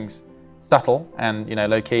keep things subtle and,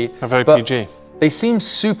 low key. Very But PG. they seem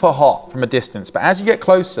super hot from a distance, but as you get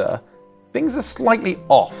closer, things are slightly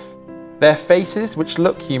off. Their faces, which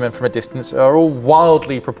look human from a distance, are all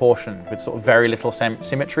wildly proportioned with sort of very little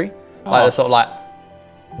symmetry. Like they're sort of like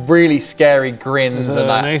really scary grins There's and an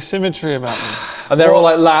that. asymmetry about them. And they're all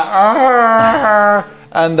like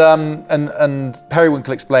and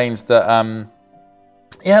Periwinkle explains that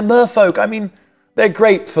merfolk, I mean, they're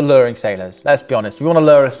great for luring sailors. Let's be honest. If you want to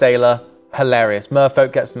lure a sailor, hilarious.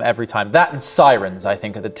 Merfolk gets them every time. That and sirens, I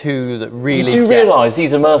think, are the two that really You do get. realise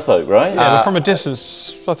these are merfolk, right? Yeah, but from a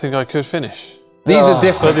distance, I think I could finish. These are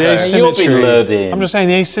different. But the though. You're being asymmetry. lured in. I'm just saying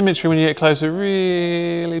the asymmetry when you get closer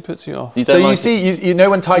really puts you off. You So don't you like see, you know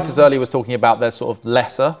when Titus earlier was talking about their sort of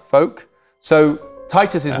lesser folk? So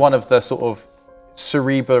Titus is one of the sort of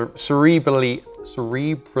cerebrally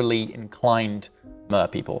inclined mer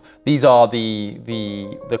people. These are the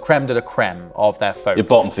creme de la creme of their folk. your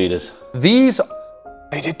bottom feeders. These,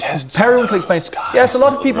 They did tests. Periwinkle explains, yes, a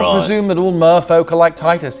lot of people Right. presume that all merfolk are like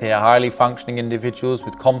Titus here, highly functioning individuals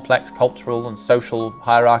with complex cultural and social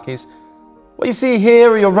hierarchies. What you see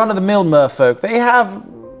here are your run-of-the-mill merfolk. They have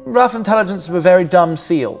rough intelligence of a very dumb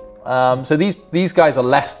seal. So these guys are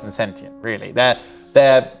less than sentient, really. They're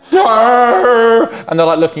and they're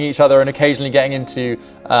like looking at each other and occasionally getting into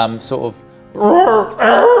sort of,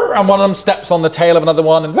 and one of them steps on the tail of another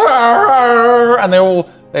one, and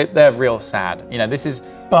they're real sad. This is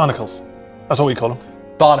Barnacles. That's what we call them,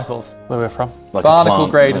 barnacles, where we're from. Like a barnacle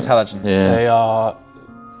plant, grade right? intelligence. Yeah. They are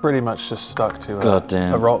pretty much just stuck to God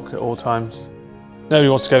damn. a rock at all times. Nobody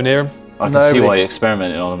wants to go near him. I can see why you're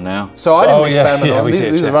experimenting on them now. So I didn't experiment on we these.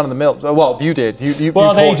 did, These are run of the mill. Well, you did.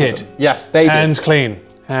 Well, they taught did. them. Yes, they did. Hands clean.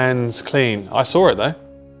 Hands clean. I saw it though.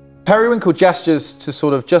 Periwinkle gestures to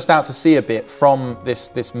sort of just out to sea a bit from this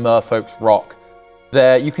merfolk's rock.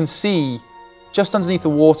 There you can see just underneath the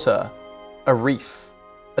water a reef,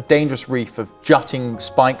 a dangerous reef of jutting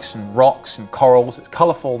spikes and rocks and corals. It's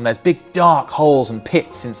colourful and there's big dark holes and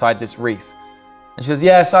pits inside this reef. And she says,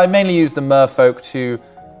 yes, I mainly use the merfolk to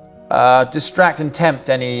distract and tempt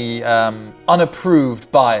any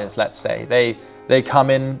unapproved buyers, let's say. They come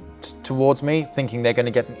in towards me thinking they're going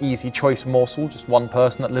to get an easy choice morsel, just one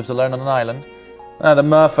person that lives alone on an island. The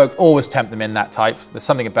merfolk always tempt them in that type. There's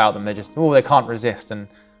something about them, they can't resist. And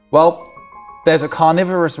well, there's a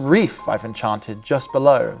carnivorous reef I've enchanted just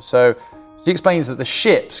below. So she explains that the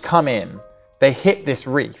ships come in, they hit this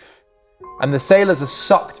reef, and the sailors are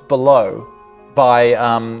sucked below by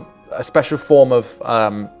a special form of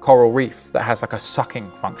coral reef that has like a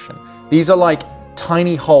sucking function. These are like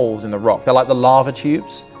tiny holes in the rock. They're like the lava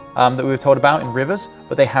tubes that we were told about in rivers,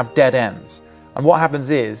 but they have dead ends. And what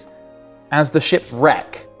happens is, as the ships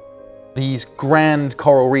wreck, these grand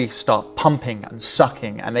coral reefs start pumping and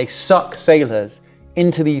sucking, and they suck sailors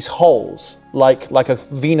into these holes like a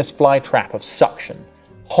Venus flytrap of suction,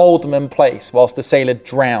 hold them in place whilst the sailor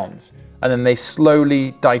drowns, and then they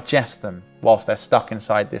slowly digest them whilst they're stuck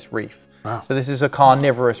inside this reef. Wow. So this is a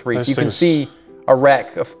carnivorous reef. You can see a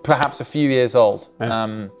wreck of perhaps a few years old.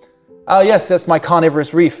 Yeah. Oh yes, that's my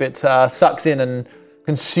carnivorous reef. It sucks in and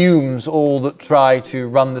consumes all that try to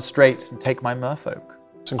run the straits and take my merfolk.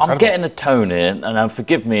 I'm getting a tone here, and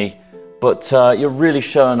forgive me, but you're really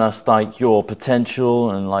showing us like your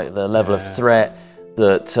potential and like the level of threat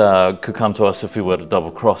that could come to us if we were to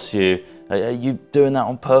double cross you. Are you doing that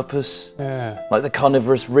on purpose? Yeah. Like the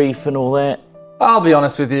carnivorous reef and all that? I'll be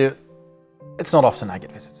honest with you, it's not often I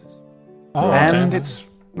get visitors. And it's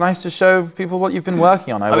nice to show people what you've been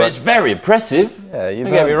working on. I mean, it's very impressive. Yeah, you've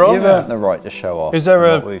Don't get me wrong. earned the right to show off. Is there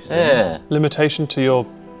a limitation to your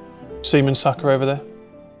semen sucker over there?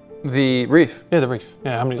 The reef? Yeah, the reef.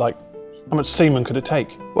 Yeah, how much semen could it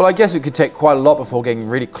take? Well, I guess it could take quite a lot before getting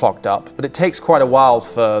really clogged up, but it takes quite a while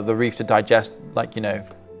for the reef to digest, like, you know,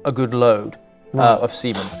 a good load of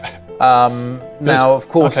semen. Now, of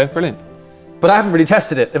course... Okay, brilliant. But I haven't really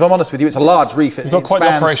tested it. If I'm honest with you, it's a large reef. It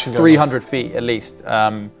spans 300 feet at least.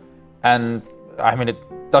 And I mean, it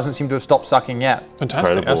doesn't seem to have stopped sucking yet. Fantastic,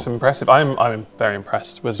 Incredible. That's impressive. I'm very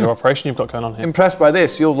impressed with your operation you've got going on here. Impressed by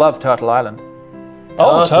this, you'll love Turtle Island.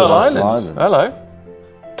 Oh, Turtle Island. Island. Hello.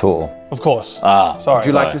 Turtle. Of course. Sorry. Would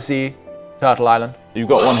you like to see Turtle Island? You've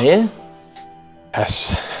got one here?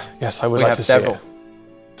 Yes. Yes, I would We like have to several. see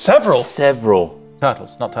it. Several? Several.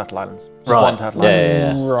 Turtles, not Turtle Islands. Just Right. one Turtle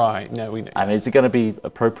Island. Yeah. Right, no, we know. And is it going to be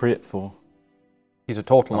appropriate for... He's a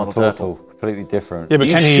turtle, not a turtle. Completely different. Yeah, but Are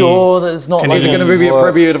you can he... sure that it's not can like... Is it going to be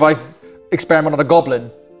appropriate if I experiment on a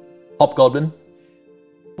goblin? Hobgoblin?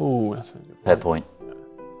 Ooh, that's a good... Fair point.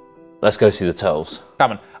 Let's go see the turtles.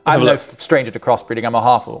 Come on. I'm no stranger to crossbreeding. I'm a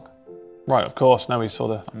half-orc. Right, of course. Now we saw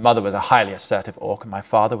the... My mother was a highly assertive orc, and my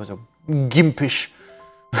father was a gimpish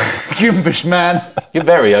man. You're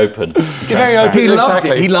very open. Very open, He loved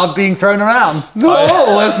exactly. it. He loved being thrown around.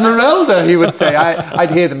 Oh, Esmeralda, he would say.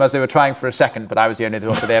 I'd hear them as they were trying for a second, but I was the only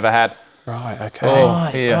daughter they ever had. Right,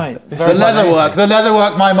 okay. Right. The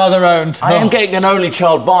leatherwork my mother owned. I am getting an only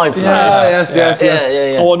child vibe from that. Yes.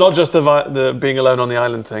 Yeah. Or not just the being alone on the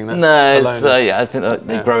island thing. That's No, it's, alone is- I think that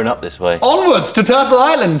they've grown up this way. Onwards to Turtle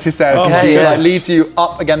Island, she says. Okay, And she yes. leads you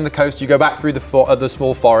up again the coast. You go back through the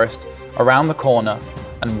small forest, around the corner,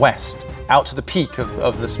 and west, out to the peak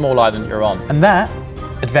of the small island you're on. And that,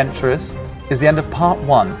 adventurers, is the end of part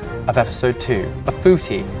 1 of episode 2 of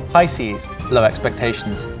Booty, High Seas, Low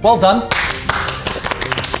Expectations. Well done.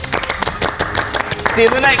 See you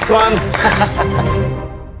in the next one.